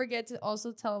comments. Don't forget to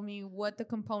also tell me what the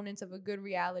components of a good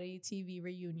reality TV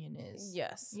reunion is.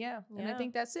 Yes. Yeah. And I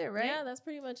think that's it, right? Yeah, that's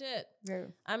pretty much it. Yeah.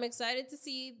 I'm excited to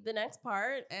see the next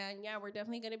part. And yeah, we're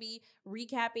definitely going to be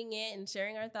recapping it and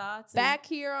sharing our thoughts. Back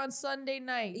here on Sunday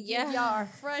night. Yeah. Give y'all our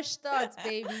fresh thoughts,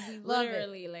 baby. We love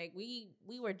Literally, it. like we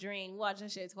were drained. We watched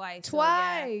that shit twice.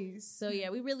 Twice. So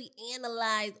yeah, we really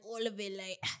analyzed all of it.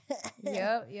 Like,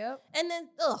 Yep. And then,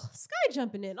 Sky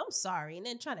jumping in. I'm sorry. And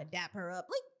then trying to dap her up.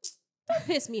 Like, don't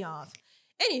piss me off.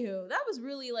 Anywho, that was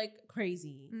really like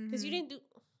crazy because you didn't do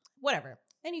whatever.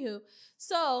 Anywho,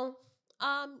 so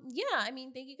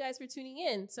thank you guys for tuning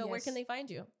in. So where can they find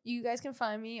you? You guys can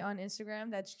find me on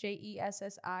Instagram. That's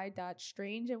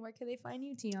JESSI.strange. And where can they find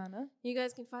you, Tiana? You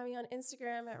guys can find me on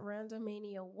Instagram at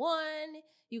randommania1.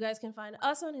 You guys can find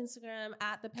us on Instagram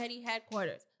at the Petty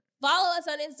Headquarters. Follow us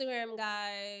on Instagram,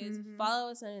 guys. Follow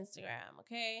us on Instagram,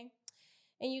 okay?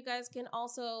 And you guys can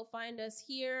also find us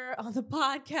here on the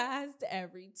podcast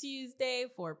every Tuesday,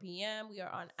 4 p.m. We are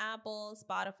on Apple,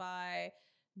 Spotify,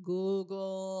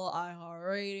 Google,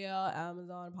 iHeartRadio,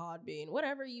 Amazon, Podbean,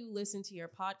 whatever you listen to your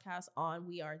podcast on,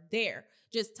 we are there.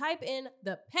 Just type in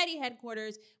the Petty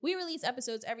Headquarters. We release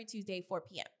episodes every Tuesday, 4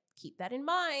 p.m. Keep that in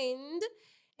mind.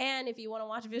 And if you want to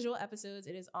watch visual episodes,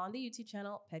 it is on the YouTube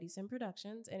channel, Petty Sim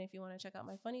Productions. And if you want to check out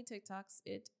my funny TikToks,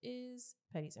 it is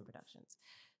Petty Sim Productions.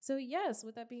 So yes,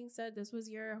 with that being said, this was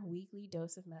your weekly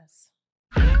dose of mess.